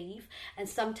her sleeve, and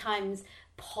sometimes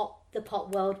the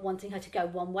pop world wanting her to go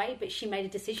one way, but she made a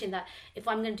decision that if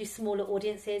I'm going to do smaller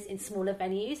audiences in smaller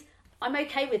venues, I'm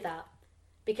okay with that.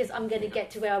 Because I'm going to get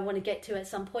to where I want to get to at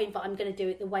some point, but I'm going to do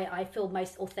it the way I feel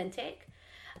most authentic.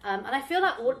 And I feel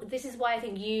like this is why I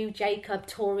think you, Jacob,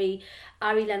 Tori,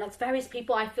 Ari Lennox, various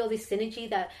people, I feel this synergy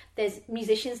that there's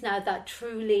musicians now that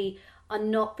truly are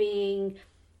not being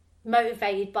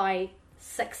motivated by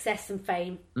success and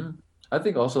fame. I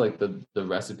think also like the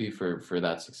recipe for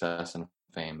that success and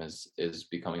fame is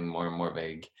becoming more and more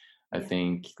vague. I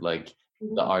think like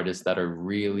the artists that are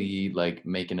really like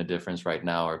making a difference right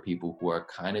now are people who are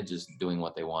kind of just doing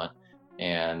what they want,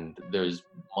 and there's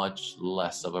much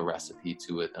less of a recipe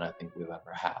to it than I think we've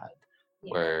ever had.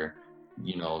 Where,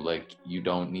 you know, like you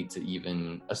don't need to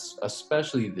even,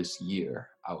 especially this year,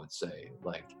 I would say,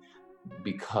 like,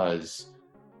 because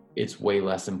it's way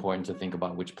less important to think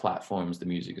about which platforms the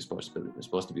music is supposed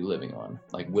to be living on.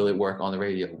 Like, will it work on the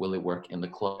radio? Will it work in the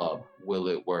club? Will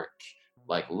it work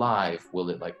like live? Will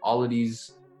it like all of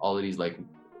these like,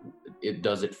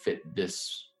 does it fit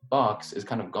this box is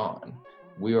kind of gone.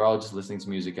 We are all just listening to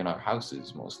music in our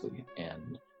houses mostly,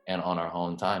 and on our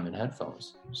own time in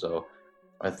headphones. So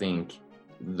I think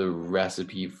the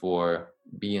recipe for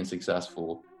being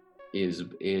successful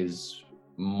is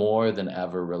more than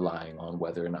ever relying on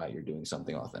whether or not you're doing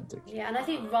something authentic. Yeah, and I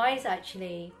think Rise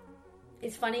actually,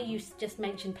 it's funny you just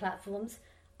mentioned platforms.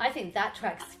 I think that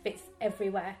track fits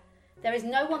everywhere. There is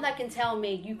no one that can tell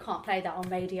me you can't play that on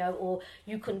radio, or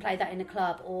you couldn't play that in a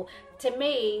club. Or to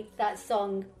me, that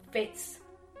song fits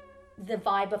the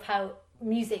vibe of how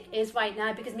music is right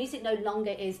now, because music no longer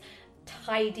is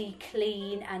tidy,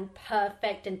 clean and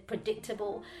perfect and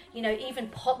predictable. You know, even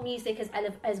pop music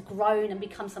has grown and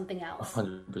become something else.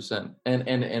 100%. And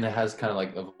it has kind of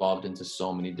like evolved into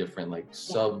so many different like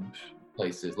sub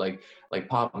places. Like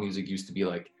pop music used to be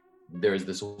like, there's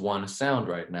this one sound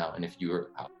right now, and if you're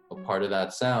a part of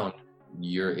that sound,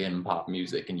 you're in pop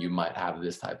music and you might have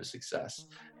this type of success.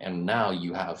 And now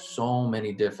you have so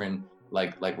many different,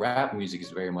 like rap music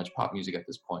is very much pop music at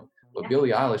this point, but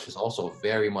Billie Eilish is also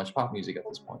very much pop music at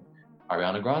this point.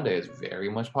 Ariana Grande is very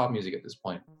much pop music at this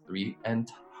point. 3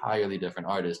 entirely different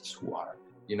artists who are,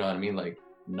 you know what I mean, like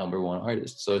 #1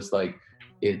 artists. So it's like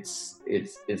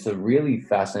it's a really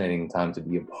fascinating time to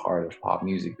be a part of pop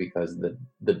music, because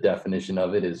the definition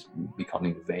of it is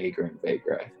becoming vaguer and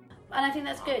vaguer, I think. And I think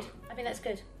that's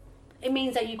good. It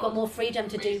means that you've got more freedom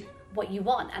to do what you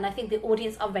want, and I think the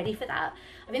audience are ready for that.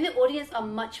 I mean, the audience are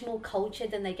much more cultured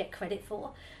than they get credit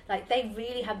for. Like, they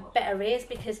really have better ears,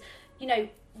 because, you know,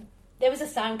 there was a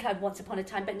SoundCloud once upon a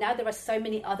time, but now there are so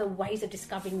many other ways of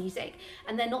discovering music,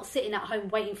 and they're not sitting at home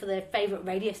waiting for their favorite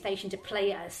radio station to play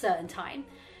it at a certain time,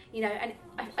 you know. And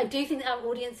I do think that our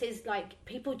audience is like,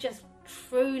 people just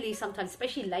truly sometimes,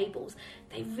 especially labels,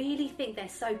 they really think they're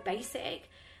so basic.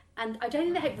 And I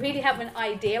don't think they really have an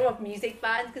idea of music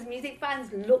fans, because music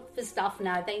fans look for stuff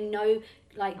now. They know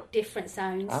like different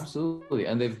sounds. Absolutely.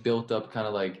 And they've built up kind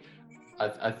of like,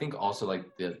 I think also like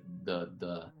the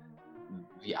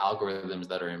algorithms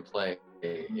that are in play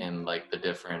in like the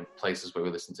different places where we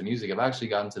listen to music have actually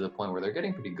gotten to the point where they're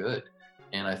getting pretty good.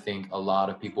 And I think a lot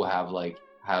of people have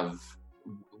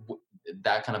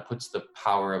that kind of puts the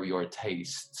power of your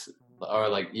taste, or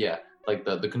like, yeah, like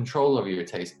the control over your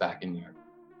taste back in your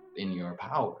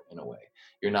power in a way.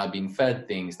 you're not being fed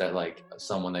things that like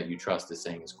someone that you trust is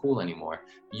saying is cool anymore.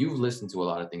 You've listened to a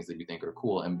lot of things that you think are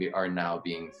cool and are now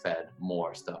being fed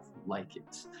more stuff like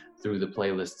it through the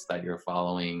playlists that you're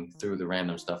following, through the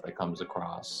random stuff that comes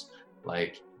across.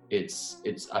 Like it's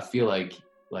I feel like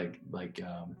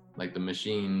the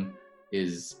machine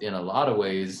is in a lot of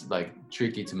ways like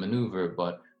tricky to maneuver,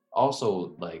 but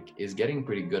also like is getting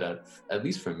pretty good at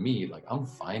least for me, like I'm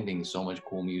finding so much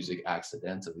cool music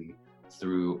accidentally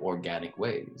through organic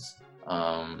ways,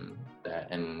 that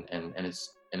and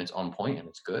it's on point and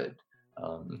it's good.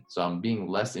 So I'm being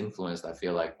less influenced, I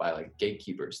feel like, by like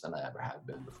gatekeepers than I ever have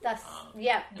been before. That's,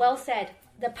 yeah, well said.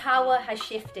 The power has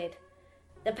shifted.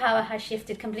 The power has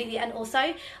shifted completely. And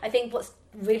also, I think what's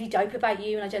really dope about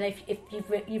you, and I don't know if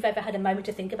you've ever had a moment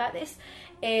to think about this,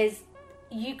 is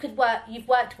you've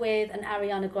worked with an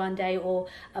Ariana Grande or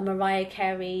a Mariah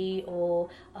Carey or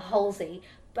a Halsey,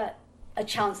 but a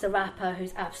Chance the Rapper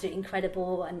who's absolutely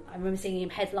incredible, and I remember seeing him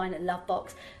headline at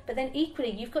Lovebox. But then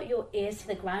equally, you've got your ears to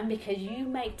the ground because you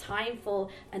make time for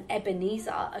an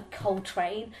Ebenezer, a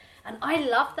Coltrane, and I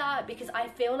love that because I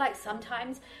feel like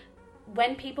sometimes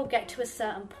when people get to a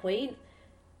certain point,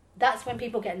 that's when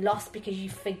people get lost because you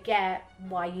forget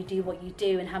why you do what you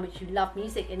do and how much you love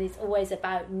music, and it's always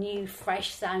about new,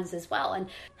 fresh sounds as well. And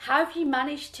how have you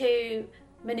managed to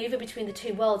maneuver between the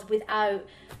two worlds without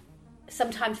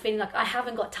sometimes feeling like I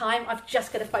haven't got time, I've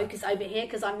just got to focus over here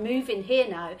because I'm moving here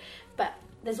now, but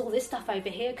there's all this stuff over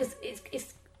here? Because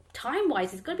it's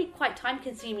time-wise, it's going to be quite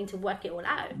time-consuming to work it all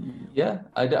out. Yeah,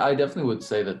 I definitely would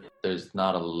say that there's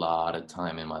not a lot of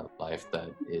time in my life that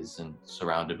isn't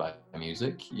surrounded by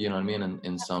music, you know what I mean,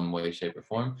 in some way, shape, or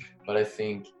form. But I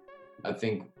think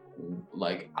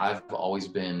like I've always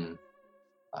been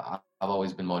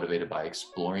motivated by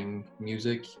exploring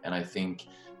music, and I think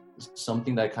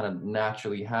something that kind of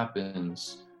naturally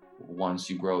happens once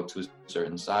you grow to a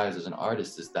certain size as an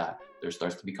artist is that there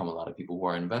starts to become a lot of people who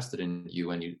are invested in you,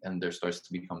 and there starts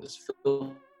to become this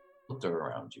filter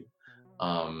around you.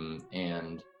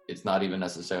 And it's not even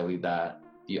necessarily that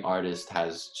the artist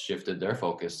has shifted their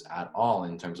focus at all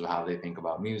in terms of how they think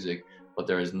about music, but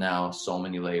there is now so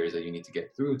many layers that you need to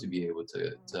get through to be able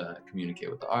to communicate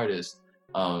with the artist,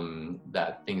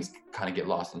 that things kind of get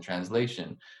lost in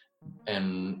translation.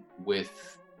 And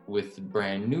with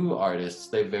brand new artists,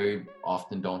 they very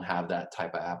often don't have that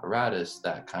type of apparatus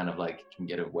that kind of like can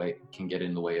get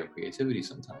in the way of creativity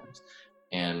sometimes.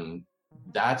 And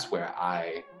that's where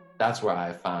I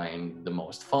find the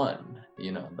most fun,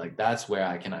 you know, like that's where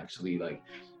I can actually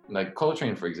like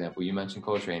Coltrane, for example. You mentioned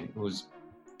Coltrane, who's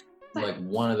like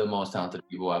one of the most talented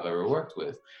people I've ever worked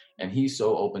with. And he's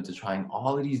so open to trying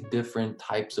all of these different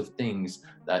types of things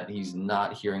that he's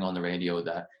not hearing on the radio,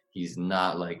 that he's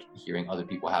not like hearing other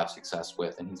people have success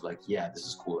with. And he's like, yeah, this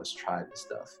is cool, let's try this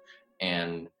stuff.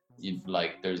 And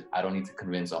I don't need to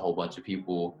convince a whole bunch of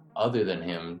people other than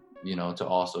him, you know, to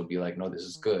also be like, no, this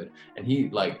is good. And he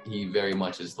very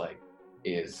much is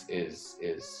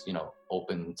you know,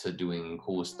 open to doing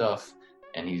cool stuff,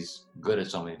 and he's good at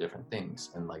so many different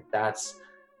things. And like that's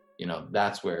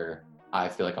where I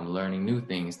feel like I'm learning new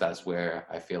things. That's where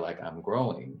I feel like I'm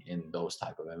growing in those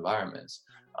type of environments.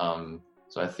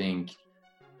 So I think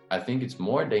it's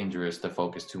more dangerous to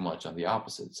focus too much on the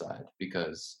opposite side,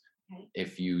 because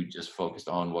if you just focused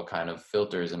on what kind of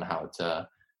filters and how to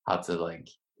like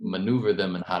maneuver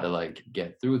them and how to like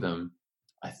get through them,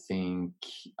 I think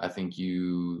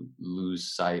you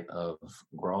lose sight of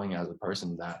growing as a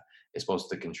person that is supposed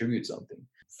to contribute something.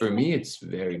 For me, it's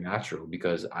very natural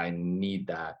because I need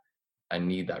that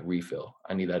refill.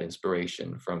 I need that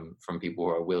inspiration from people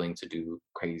who are willing to do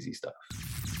crazy stuff.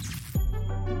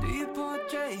 Do you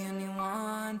portray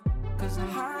anyone? 'Cause I'm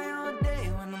high all day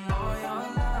when I'm on your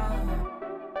love.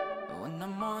 When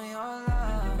I'm on your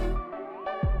love.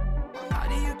 How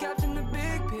do you caption the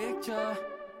big picture?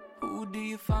 Who do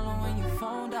you follow when your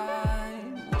phone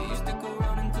dies? Will you stick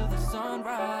around until the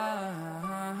sunrise?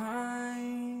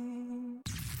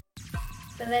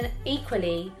 But then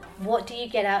equally, what do you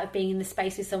get out of being in the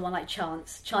space with someone like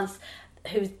Chance? Chance,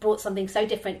 who's brought something so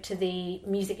different to the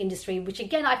music industry, which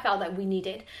again, I felt that we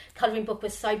needed. Colouring Book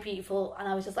was so beautiful, and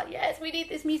I was just like, yes, we need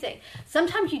this music.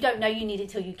 Sometimes you don't know you need it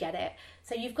till you get it.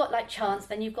 So you've got like Chance,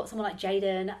 then you've got someone like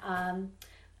Jaden,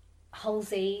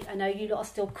 Halsey. I know you lot are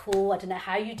still cool. I don't know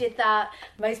how you did that.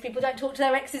 Most people don't talk to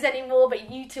their exes anymore, but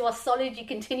you two are solid. You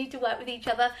continue to work with each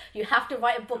other. You have to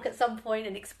write a book at some point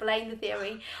and explain the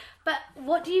theory. But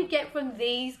what do you get from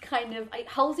these kind of, like,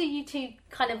 Halsey, you two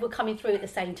kind of were coming through at the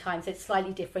same time, so it's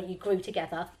slightly different. You grew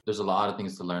together. There's a lot of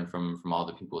things to learn from all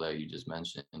the people that you just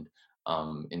mentioned,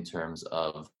 in terms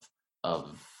of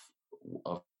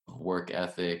work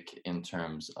ethic, in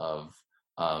terms of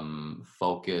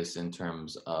focus, in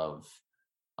terms of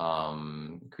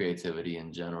creativity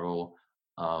in general.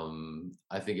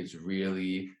 I think it's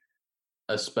really,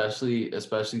 especially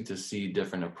to see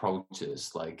different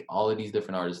approaches. Like all of these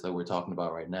different artists that we're talking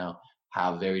about right now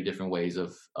have very different ways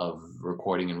of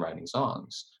recording and writing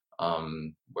songs.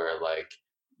 Where like,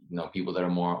 you know, people that are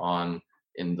more on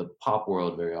in the pop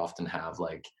world very often have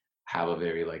a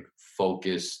very like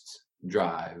focused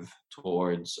drive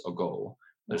towards a goal.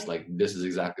 It's like, this is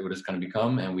exactly what it's going to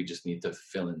become, and we just need to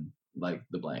fill in like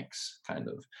the blanks, kind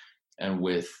of. And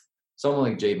with someone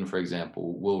like Jaden, for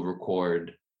example, will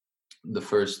record the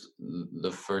first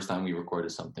time we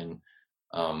recorded something,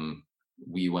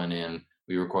 we went in,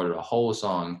 we recorded a whole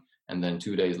song, and then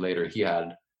 2 days later he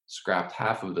had scrapped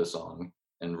half of the song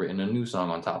and written a new song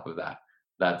on top of that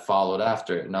followed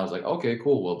after it. And I was like, okay,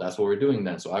 cool, well, that's what we're doing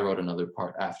then. So I wrote another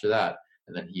part after that,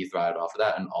 and then he thrived off of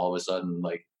that, and all of a sudden,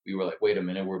 like, we were like, wait a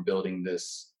minute, we're building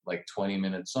this like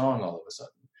 20-minute song all of a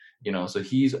sudden, you know. So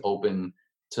he's open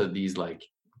to these like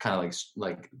kind of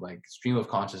like stream of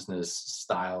consciousness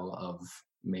style of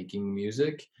making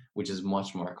music, which is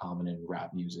much more common in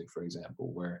rap music, for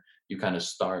example, where you kind of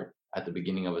start at the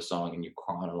beginning of a song and you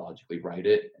chronologically write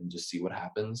it and just see what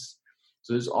happens.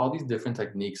 So there's all these different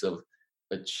techniques of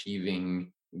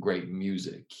achieving great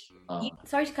music.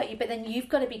 Sorry to cut you, but then you've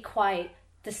got to be quite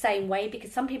the same way,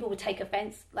 because some people would take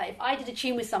offense. Like if I did a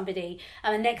tune with somebody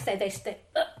and the next day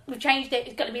we've changed it,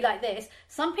 it's going to be like this,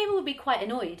 some people would be quite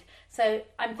annoyed. So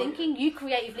I'm thinking you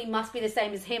creatively must be the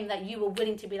same as him, that you were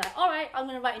willing to be like, all right, I'm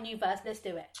going to write a new verse, let's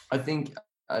do it. I think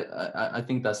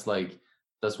that's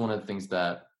one of the things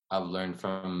that I've learned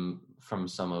from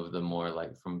some of the more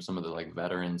like, from some of the like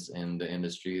veterans in the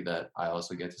industry that I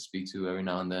also get to speak to every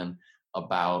now and then,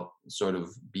 about sort of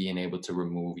being able to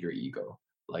remove your ego.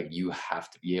 Like you have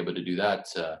to be able to do that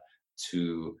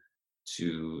to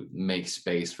make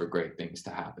space for great things to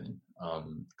happen.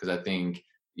 Because I think,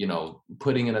 you know,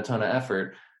 putting in a ton of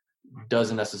effort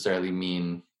doesn't necessarily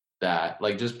mean that,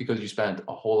 like, just because you spent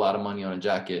a whole lot of money on a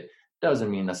jacket doesn't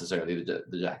mean necessarily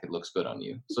the jacket looks good on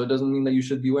you. So it doesn't mean that you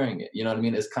should be wearing it. You know what I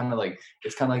mean? It's kind of like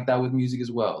that with music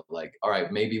as well. Like, all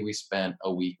right, maybe we spent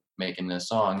a week making this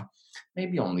song,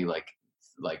 maybe only like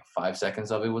 5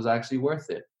 seconds of it was actually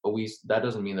worth it, but that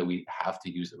doesn't mean that we have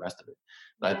to use the rest of it.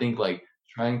 But I think like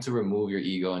trying to remove your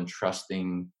ego and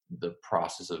trusting the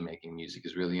process of making music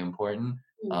is really important,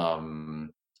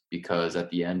 because at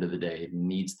the end of the day, it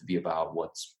needs to be about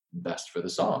what's best for the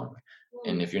song.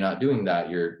 And if you're not doing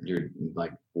that, you're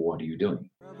like, what are you doing?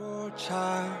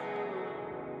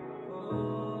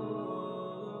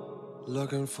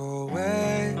 Looking for a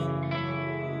way,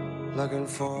 looking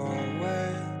for a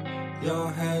way.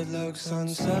 Your head looks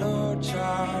unsettled,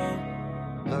 child.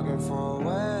 Looking for a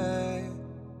way.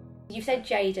 You said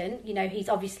Jaden, you know, he's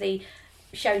obviously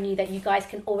shown you that you guys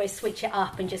can always switch it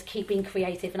up and just keep being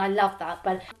creative, and I love that.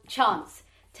 But Chance,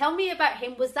 tell me about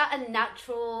him. Was that a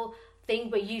natural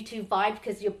thing where you two vibed,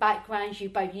 because your backgrounds,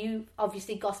 you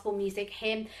obviously gospel music,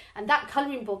 him, and that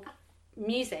colouring book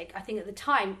music, I think at the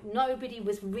time nobody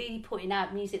was really putting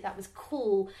out music that was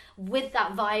cool with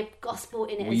that vibe gospel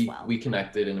in it as well. We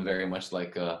connected in very much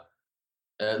like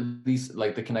at least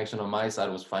like the connection on my side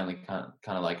was finally kind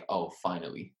of like, oh,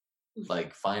 finally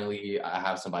I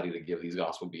have somebody to give these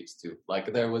gospel beats to.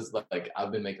 Like there was like,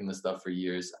 I've been making this stuff for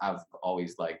years. I've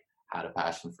always like had a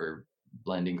passion for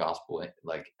blending gospel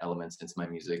like elements into my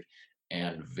music,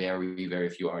 and very, very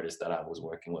few artists that I was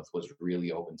working with was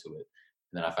really open to it.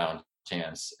 And then I found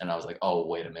Chance, and I was like, oh,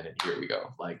 wait a minute, here we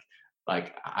go. Like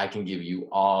I can give you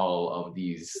all of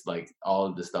these, like all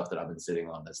of the stuff that I've been sitting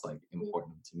on that's like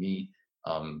important to me,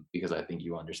 because I think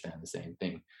you understand the same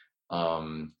thing.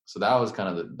 So that was kind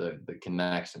of the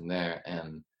connection there.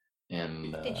 And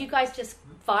did you guys just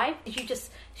vibe? Did you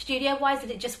just, studio wise, did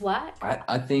it just work?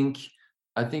 I think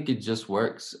it just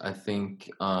works. I think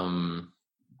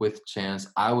with Chance,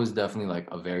 I was definitely like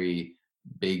a very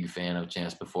big fan of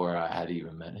Chance before I had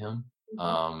even met him.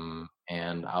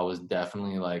 And I was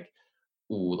definitely like,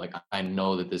 ooh, like I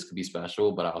know that this could be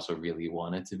special, but I also really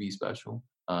want it to be special.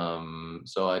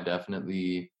 So I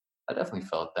definitely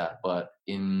felt that. But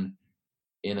in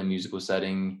a musical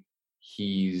setting,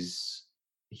 he's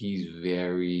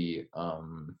very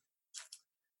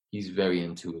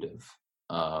intuitive,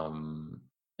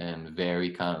 and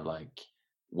very kind of like,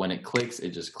 when it clicks, it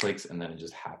just clicks, and then it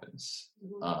just happens.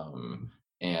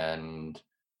 And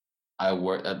I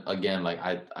work again, like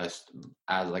I as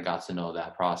I got to know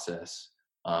that process,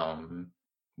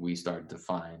 we started to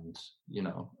find, you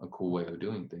know, a cool way of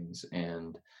doing things.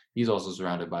 And he's also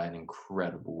surrounded by an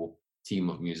incredible team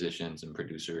of musicians and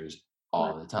producers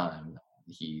all the time.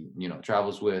 He, you know,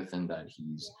 travels with and that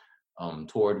he's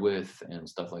toured with and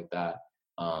stuff like that.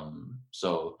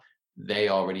 So they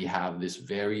already have this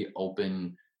very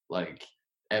open, like,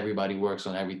 everybody works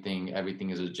on everything, everything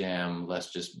is a jam,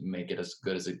 let's just make it as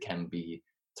good as it can be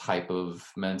type of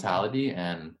mentality,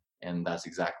 and that's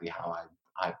exactly how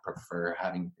I prefer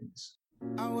having things.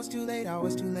 I was too late,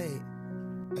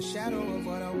 a shadow of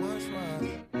what I once was,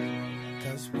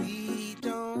 'cause we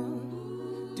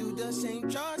don't do the same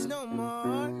drugs no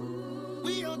more.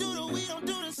 We don't do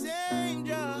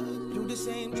the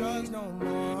same drugs no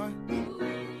more.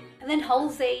 And then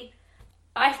Halsey,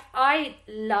 I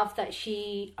love that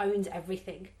she owns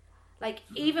everything. Like,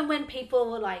 even when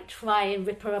people like try and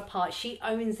rip her apart, she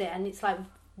owns it, and it's like,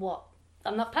 what?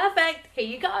 I'm not perfect, here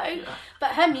you go. Yeah.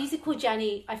 But her musical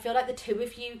journey, I feel like the two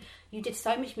of you did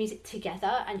so much music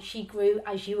together, and she grew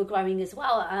as you were growing as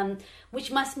well,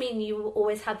 which must mean you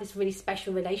always had this really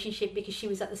special relationship, because she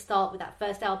was at the start with that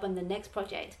first album, the next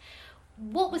project.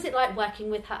 What was it like working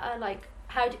with her? Like,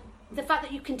 the fact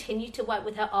that you continued to work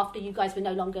with her after you guys were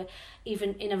no longer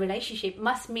even in a relationship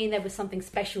must mean there was something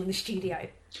special in the studio.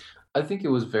 I think it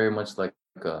was very much like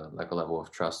a level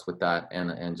of trust with that,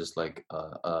 and just like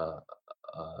a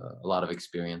lot of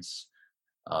experience.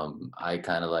 I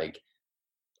kind of like,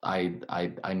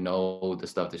 I know the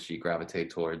stuff that she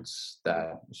gravitates towards,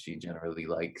 that she generally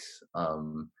likes.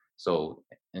 So,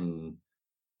 and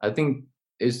I think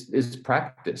it's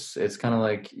practice. It's kind of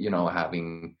like, you know,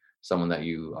 having someone that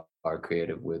you are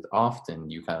creative with often,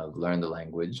 you kind of learn the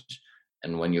language,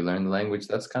 and when you learn the language,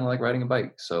 that's kind of like riding a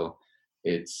bike. So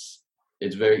it's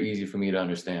very easy for me to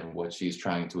understand what she's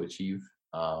trying to achieve,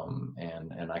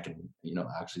 and I can, you know,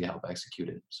 actually help execute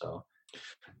it. So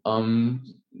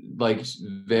like,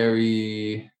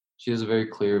 she has a very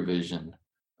clear vision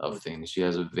of things. She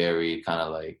has a very kind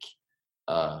of like,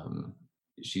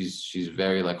 she's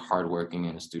very like hardworking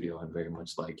in the studio, and very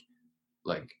much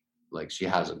like she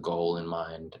has a goal in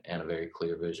mind and a very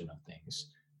clear vision of things,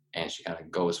 and she kind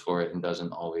of goes for it and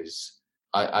doesn't always.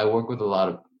 I work with a lot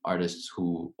of artists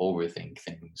who overthink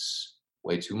things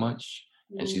way too much,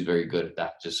 and she's very good at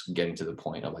that, just getting to the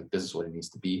point of like, this is what it needs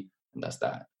to be, and that's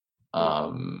that.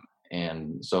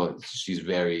 And so she's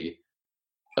very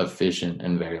efficient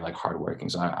and very like hardworking.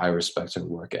 So I respect her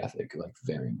work ethic like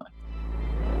very much.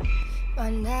 My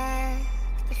neck,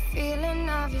 the feeling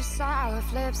of your sour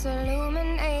flips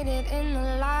illuminated in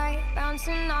the light,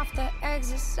 bouncing off the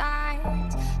exit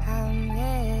signs I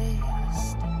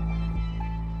missed.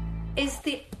 Is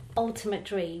the ultimate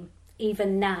dream,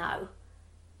 even now,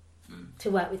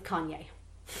 to work with Kanye?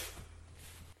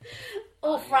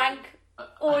 Or Frank?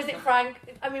 Or is it Frank?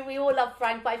 I mean, we all love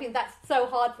Frank, but I think that's so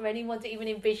hard for anyone to even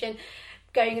envision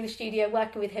going in the studio,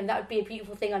 working with him. That would be a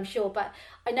beautiful thing, I'm sure. But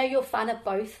I know you're a fan of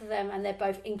both of them, and they're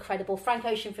both incredible. Frank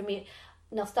Ocean, for me,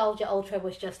 Nostalgia Ultra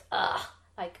was just,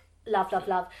 like, love.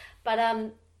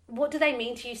 But what do they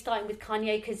mean to you starting with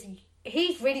Kanye? Because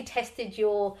he's really tested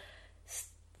your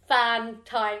fan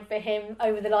time for him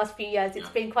over the last few years. It's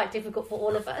been quite difficult for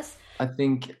all of us. I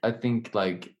think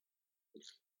like,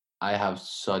 I have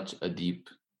such a deep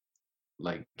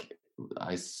love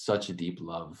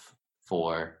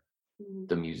for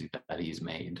the music that he's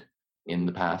made in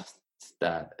the past,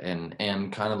 that and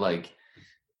kind of like,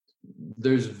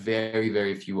 there's very,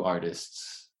 very few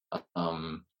artists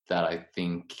that I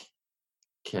think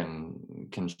can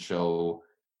show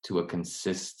to a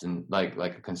consistent like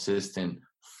a consistent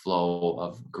flow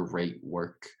of great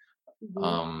work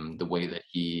the way that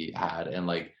he had. And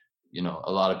like, you know,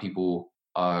 a lot of people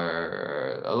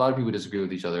disagree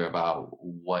with each other about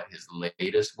what his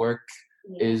latest work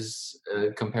is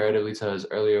comparatively to his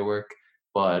earlier work,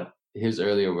 but his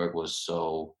earlier work was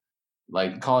so,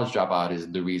 like, College Dropout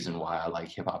is the reason why I like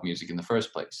hip-hop music in the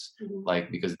first place. Like,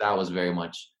 because that was very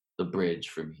much the bridge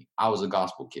for me. I was a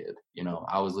gospel kid, you know,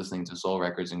 I was listening to soul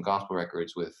records and gospel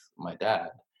records with my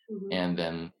dad, and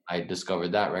then I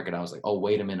discovered that record. I was like, oh,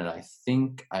 wait a minute, I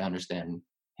think I understand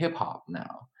hip-hop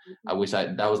now. I wish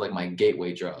that was like my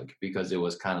gateway drug, because it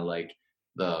was kind of like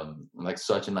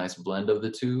such a nice blend of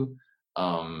the two,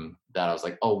 that I was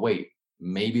like, oh wait,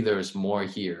 maybe there's more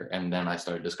here. And then I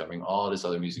started discovering all this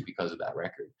other music because of that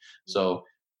record. So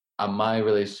my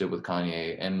relationship with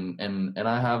Kanye, and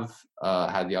I have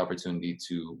had the opportunity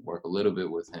to work a little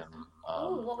bit with him.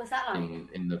 What was that like?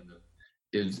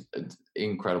 It was an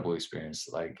incredible experience,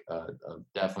 like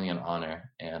definitely an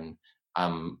honor. And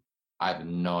I have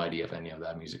no idea if any of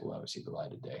that music will ever see the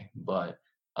light of day, but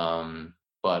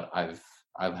I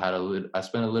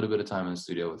spent a little bit of time in the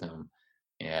studio with him,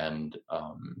 and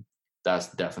that's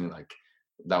definitely like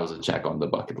a check on the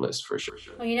bucket list for sure.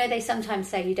 Well, you know, they sometimes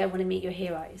say you don't want to meet your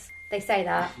heroes. They say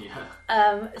that.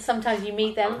 Sometimes you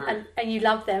meet them and you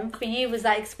love them. For you, was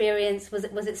that experience, was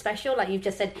it special? Like you've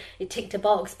just said, it ticked a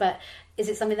box, but is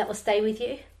it something that will stay with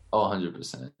you? Oh,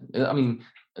 100%. I mean,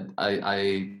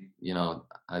 I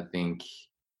think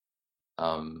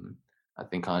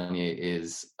Kanye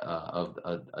is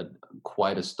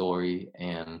quite a story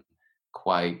and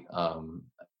quite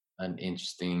an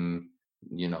interesting,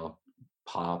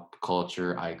 pop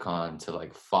culture icon to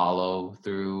like follow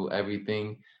through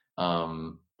everything.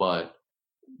 But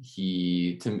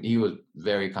he was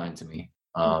very kind to me.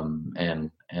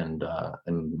 And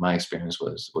my experience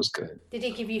was good. Did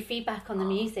he give you feedback on the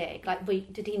music? Like,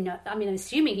 did he know? I mean, I'm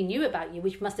assuming he knew about you,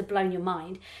 which must have blown your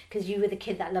mind because you were the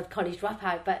kid that loved College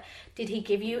Dropout. But did he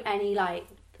give you any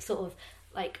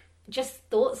just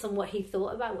thoughts on what he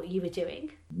thought about what you were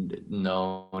doing?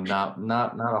 No, not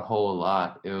a whole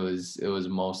lot. It was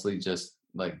mostly just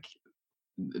like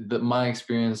my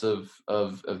experience of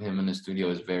him in the studio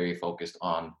is very focused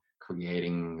on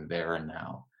creating there and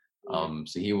now.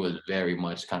 So he was very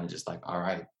much kind of just like, all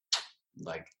right,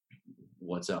 like,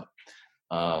 what's up?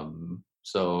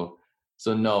 So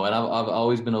no, and I've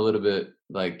always been a little bit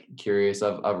like curious.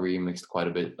 I've remixed quite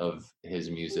a bit of his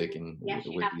music and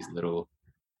with these little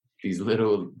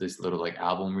like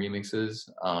album remixes.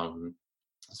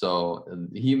 So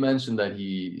he mentioned that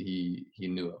he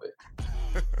knew of it.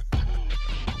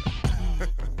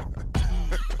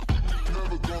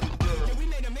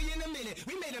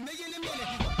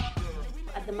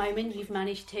 At the moment, you've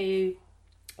managed to,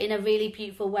 in a really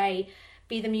beautiful way,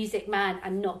 be the music man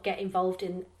and not get involved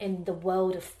in the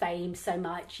world of fame so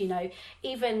much.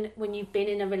 Even when you've been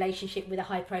in a relationship with a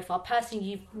high profile person,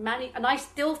 you've managed, and I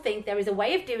still think there is a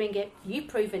way of doing it, you've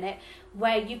proven it,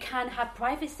 where you can have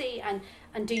privacy and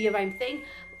do your own thing.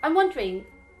 I'm wondering,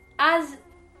 as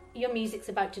your music's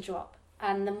about to drop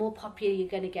and the more popular you're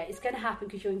going to get, it's going to happen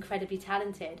because you're incredibly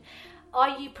talented.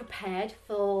 Are you prepared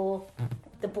for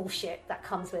the bullshit that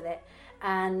comes with it?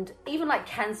 And even like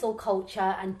cancel culture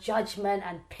and judgment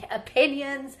and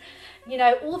opinions,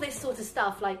 all this sort of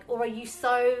stuff, or are you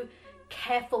so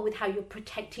careful with how you're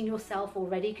protecting yourself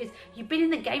already? Because you've been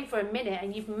in the game for a minute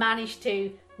and you've managed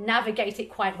to navigate it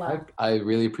quite well. I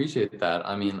really appreciate that.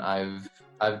 I mean, I've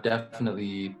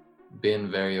definitely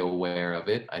been very aware of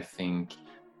it. I think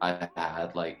I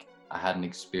had an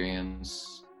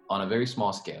experience on a very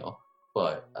small scale,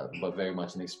 but very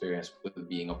much an experience with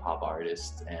being a pop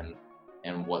artist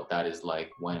and what that is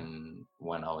like when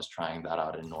I was trying that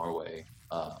out in Norway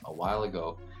a while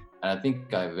ago. And I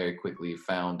think I very quickly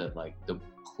found that like the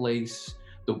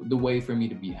way for me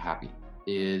to be happy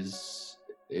is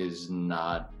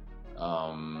not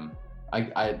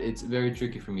it's very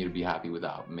tricky for me to be happy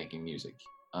without making music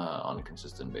on a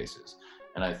consistent basis.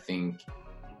 And I think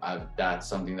that's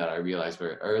something that I realized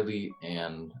very early,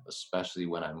 and especially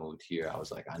when I moved here, I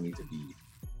was like, I need to be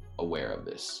aware of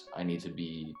this. I need to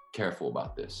be careful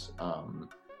about this,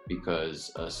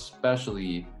 because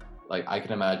especially like I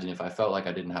can imagine if I felt like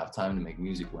I didn't have time to make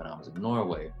music when I was in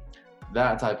Norway,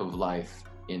 that type of life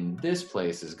in this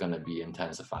place is going to be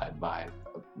intensified by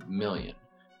a million.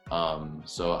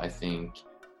 So I think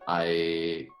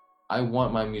I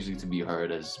want my music to be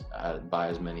heard by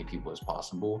as many people as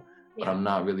possible, but I'm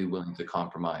not really willing to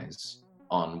compromise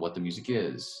on what the music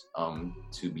is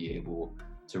to be able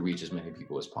to reach as many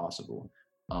people as possible.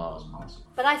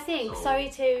 But I think, sorry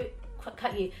to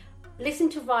cut you, listen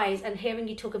to Rise and hearing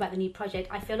you talk about the new project,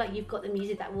 I feel like you've got the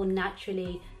music that will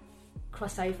naturally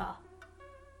cross over.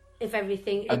 If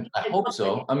everything... I hope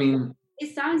so. I mean...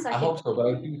 It sounds like... I hope so, but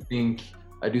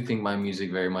I do think my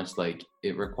music very much like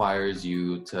it requires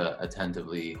you to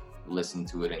attentively listen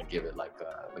to it and give it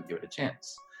a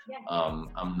chance. Yeah.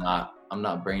 I'm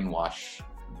not brainwash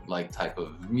like type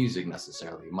of music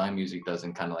necessarily. My music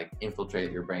doesn't kind of like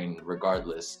infiltrate your brain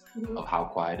regardless of how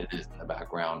quiet it is in the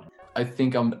background. I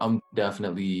think I'm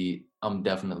definitely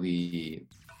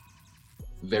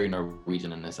very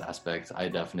Norwegian in this aspect. I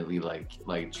definitely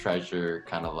like treasure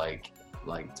kind of like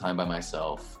time by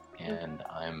myself, and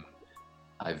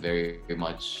I very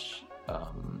much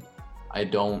I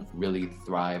don't really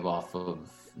thrive off of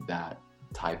that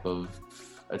type of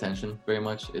attention very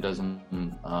much. It doesn't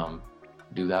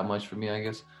do that much for me, I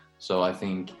guess. So I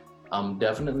think I've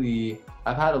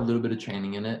had a little bit of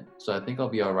training in it, so I think I'll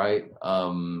be all right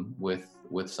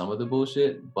with some of the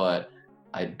bullshit, but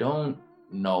I don't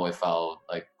know if I'll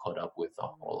like put up with a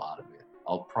whole lot of it.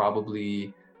 I'll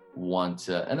probably want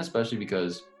to, and especially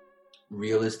because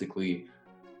realistically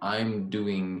I'm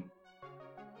doing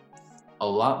a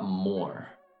lot more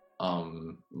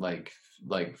like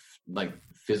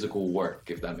physical work,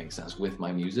 if that makes sense, with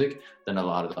my music than a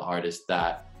lot of the artists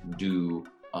that do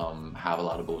have a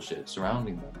lot of bullshit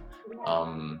surrounding them.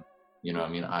 You know what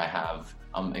I mean?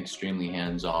 I'm extremely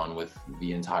hands-on with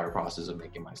the entire process of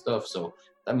making my stuff. So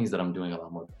that means that I'm doing a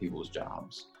lot more people's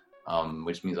jobs,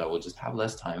 which means I will just have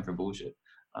less time for bullshit.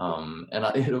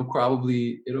 It'll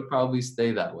probably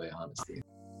stay that way, honestly.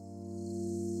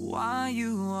 Why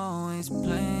you always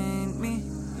blame me?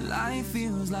 Life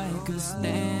feels like a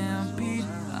stampede.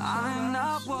 I'm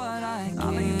not what I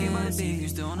know you came out to be. You're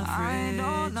still unafraid.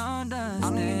 I don't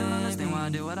understand why I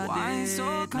did what I did. Why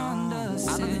so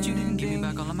condescending? I know that you didn't give me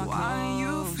back all of my clothes. Why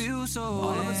you feel so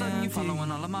all of a sudden you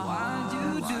following all of my why'd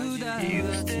you do that?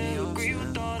 You still agree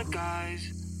with all the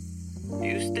guys.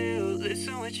 You still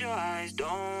listen with your eyes,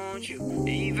 don't you?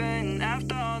 Even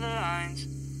after all the lines,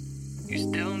 you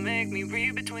still make me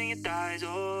read between your thighs.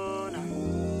 Oh no,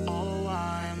 oh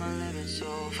why am I living so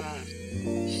fast?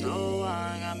 Slow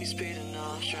wine got me speeding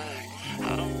off track.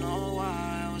 I don't know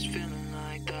why I was feeling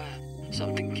like that.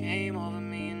 Something came over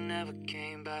me and never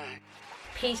came back.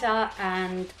 Peter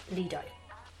and Lido.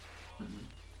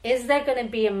 Is there going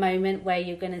to be a moment where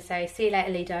you're going to say, see you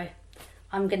later, Lido,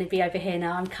 I'm going to be over here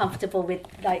now, I'm comfortable with,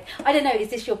 like, I don't know, is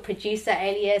this your producer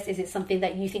alias? Is it something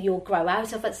that you think you'll grow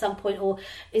out of at some point? Or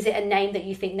is it a name that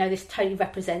you think, no, this totally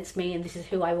represents me and this is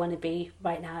who I want to be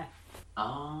right now?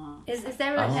 Is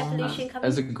there an evolution coming?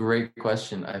 That's a great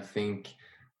question. I think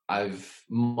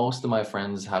most of my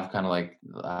friends have kind of like,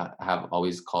 have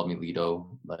always called me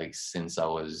Lido, like since I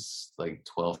was like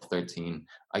 12, 13.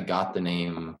 I got the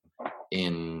name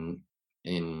in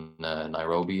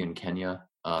Nairobi in Kenya.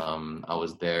 I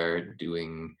was there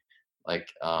doing like,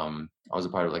 I was a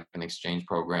part of like an exchange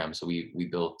program. So we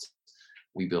built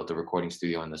a recording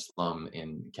studio in the slum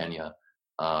in Kenya,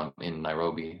 in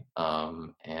Nairobi,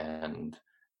 and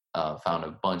found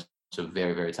a bunch of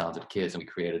very, very talented kids, and we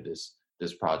created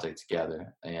this project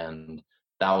together. And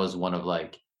that was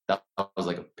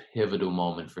a pivotal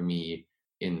moment for me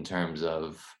in terms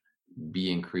of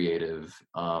being creative,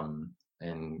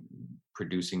 and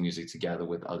producing music together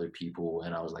with other people.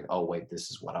 And I was like, oh wait, this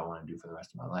is what I want to do for the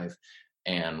rest of my life.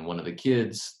 And one of the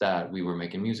kids that we were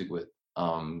making music with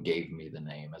gave me the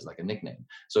name as like a nickname.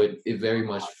 So it very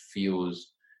much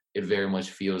feels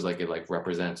like it like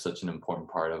represents such an important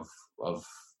part of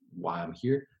why I'm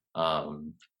here,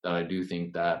 that I do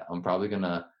think that I'm probably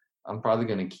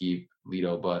gonna keep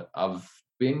Lido. But I've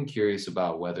been curious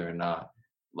about whether or not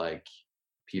like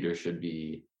Peter should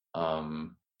be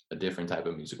a different type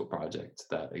of musical project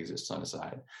that exists on the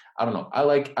side. I don't know. I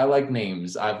like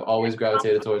names. I've always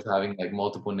gravitated towards having like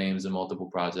multiple names and multiple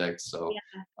projects. So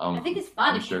I think it's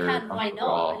fun. If you can, why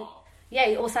not? Yeah,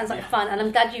 it all sounds like fun, and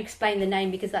I'm glad you explained the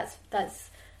name, because that's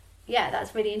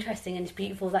really interesting and it's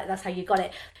beautiful that that's how you got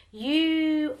it.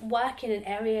 You work in an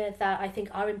area that I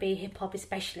think R&B, hip hop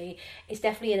especially, is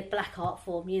definitely a black art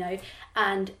form, you know,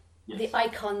 and the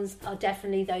icons are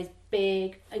definitely those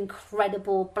big,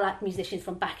 incredible black musicians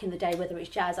from back in the day, whether it's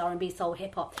jazz, R&B, soul,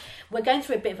 hip hop. We're going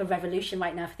through a bit of a revolution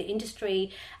right now for the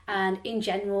industry, and in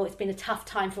general it's been a tough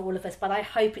time for all of us, but I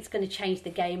hope it's going to change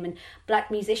the game. And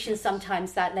black musicians,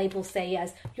 sometimes that labels say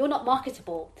as, you're not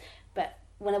marketable, but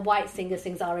when a white singer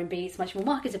sings R&B, it's much more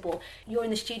marketable. You're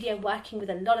in the studio working with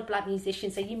a lot of black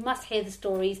musicians, so you must hear the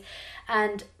stories.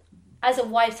 And as a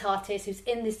white artist who's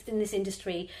in this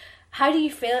industry, how do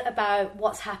you feel about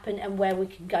what's happened and where we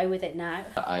can go with it now?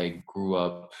 I grew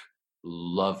up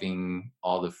loving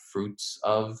all the fruits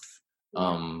of,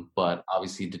 but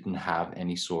obviously didn't have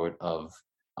any sort of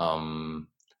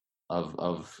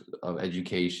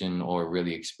education or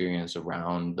really experience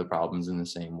around the problems in the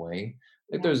same way.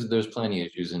 Like there's plenty of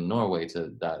issues in Norway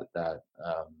to that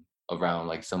around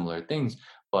like similar things,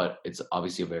 but it's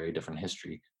obviously a very different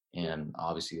history and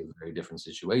obviously a very different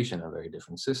situation, a very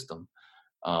different system.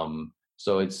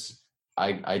 So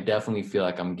I definitely feel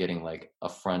like I'm getting like a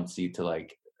front seat to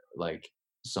like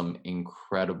some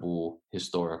incredible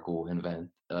historical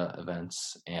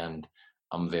events, and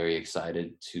I'm very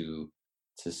excited to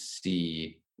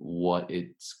see what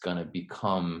it's gonna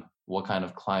become, what kind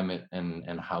of climate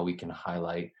and how we can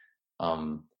highlight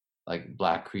like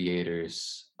Black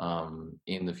creators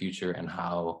in the future, and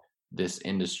how this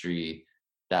industry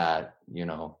that, you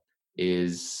know,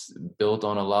 is built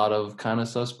on a lot of kind of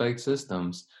suspect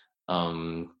systems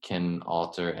can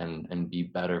alter and be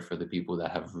better for the people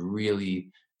that have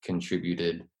really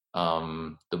contributed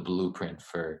the blueprint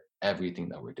for everything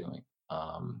that we're doing.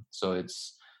 So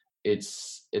it's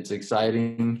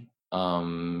exciting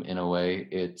in a way.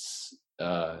 It's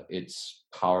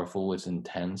powerful, it's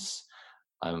intense.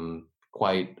 I'm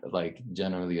quite like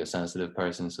generally a sensitive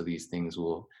person, so these things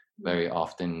will very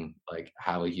often like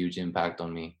have a huge impact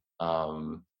on me.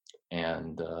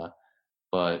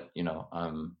 But you know,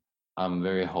 I'm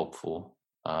very hopeful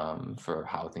for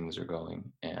how things are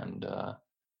going, and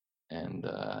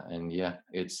yeah,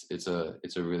 it's a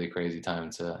really crazy time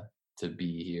to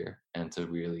be here and to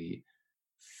really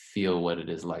feel what it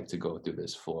is like to go through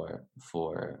this for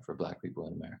Black people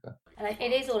in America. And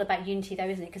it is all about unity though,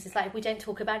 isn't it? Because it's like, if we don't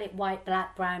talk about it, white,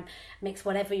 black, brown, mixed,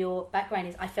 whatever your background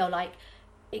is, I feel like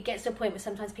it gets to a point where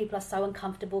sometimes people are so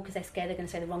uncomfortable because they're scared they're going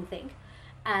to say the wrong thing.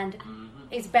 And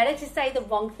it's better to say the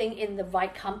wrong thing in the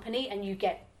right company, and you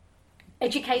get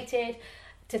educated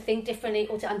to think differently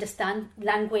or to understand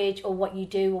language or what you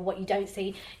do or what you don't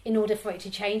see in order for it to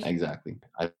change. Exactly.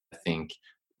 I think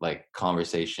like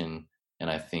conversation, and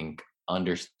I think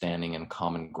understanding and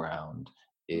common ground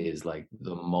is like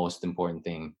the most important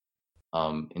thing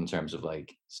in terms of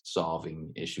like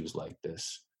solving issues like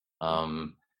this.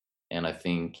 And I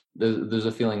think there's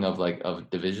a feeling of like of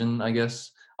division, I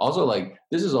guess. Also, like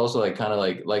this is also like kind of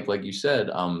like you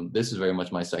said, this is very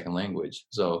much my second language.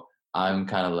 So I'm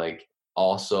kind of like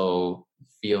also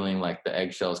feeling like the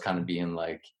eggshells kind of being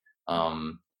like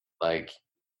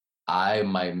I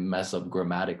might mess up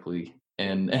grammatically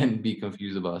and be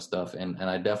confused about stuff. And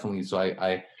I definitely, so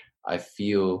I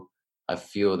feel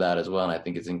that as well. And I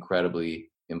think it's incredibly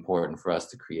important for us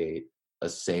to create a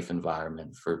safe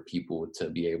environment for people to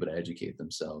be able to educate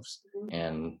themselves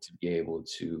and to be able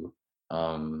to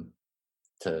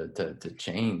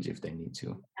change if they need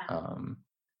to,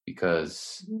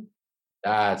 because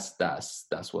that's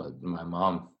what my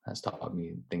mom has taught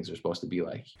me things are supposed to be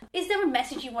like. Is there a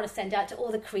message you want to send out to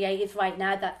all the creatives right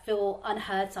now that feel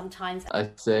unheard sometimes?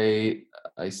 I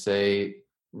say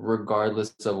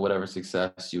regardless of whatever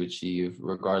success you achieve,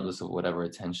 regardless of whatever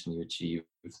attention you achieve,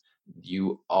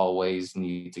 you always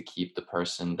need to keep the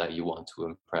person that you want to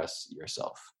impress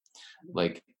yourself.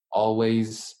 Like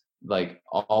always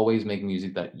make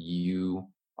music that you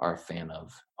are a fan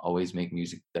of. Always make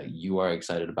music that you are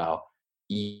excited about,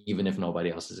 even if nobody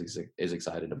else is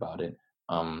excited about it,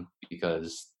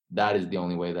 because that is the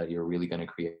only way that you're really going to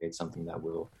create something that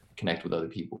will connect with other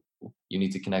people. You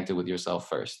need to connect it with yourself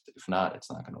first. If not,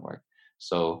 it's not going to work.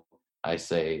 So I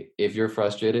say, if you're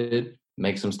frustrated,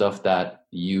 make some stuff that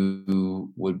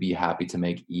you would be happy to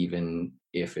make, even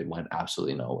if it went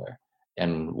absolutely nowhere,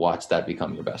 and watch that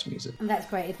become your best music. And that's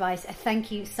great advice.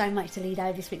 Thank you so much to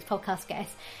Lido, this week's podcast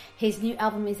guest. His new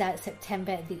album is out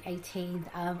September the 18th.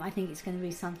 I think it's going to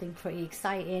be something pretty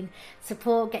exciting.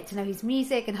 Support, get to know his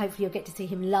music, and hopefully you'll get to see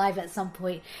him live at some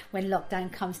point when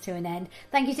lockdown comes to an end.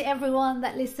 Thank you to everyone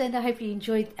that listened. I hope you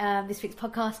enjoyed this week's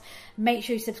podcast. Make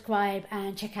sure you subscribe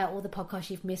and check out all the podcasts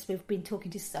you've missed. We've been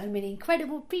talking to so many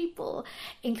incredible people,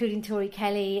 including Tori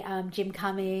Kelly, Jim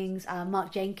Cummings,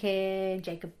 Mark Jenkins,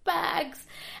 Jacob Baggs,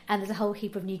 and there's a whole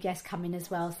heap of new guests coming as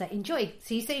well. So enjoy.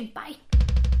 See you soon. Bye.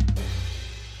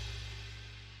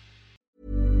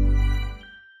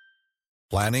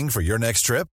 Planning for your next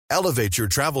trip? Elevate your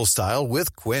travel style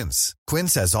with Quince.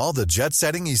 Quince has all the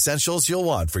jet-setting essentials you'll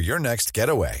want for your next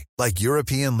getaway, like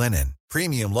European linen,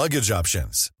 premium luggage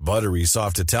options, buttery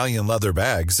soft Italian leather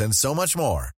bags, and so much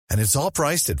more. And it's all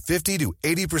priced at 50 to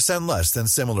 80% less than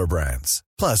similar brands.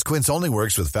 Plus, Quince only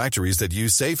works with factories that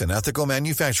use safe and ethical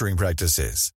manufacturing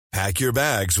practices. Pack your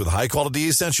bags with high-quality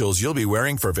essentials you'll be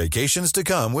wearing for vacations to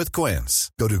come with Quince.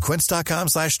 Go to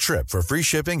quince.com/trip for free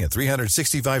shipping and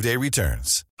 365-day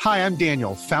returns. Hi, I'm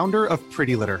Daniel, founder of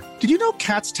Pretty Litter. Did you know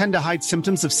cats tend to hide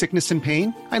symptoms of sickness and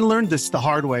pain? I learned this the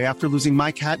hard way after losing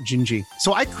my cat, Gingy.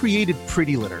 So I created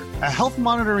Pretty Litter, a health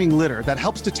monitoring litter that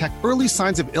helps detect early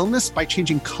signs of illness by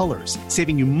changing colors,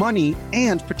 saving you money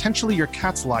and potentially your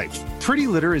cat's life. Pretty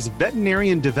Litter is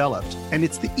veterinarian developed, and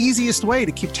it's the easiest way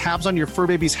to keep tabs on your fur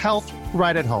baby's health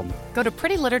right at home. Go to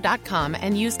prettylitter.com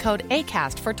and use code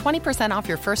ACAST for 20% off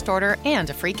your first order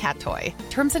and a free cat toy.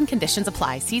 Terms and conditions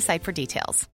apply. See site for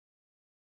details.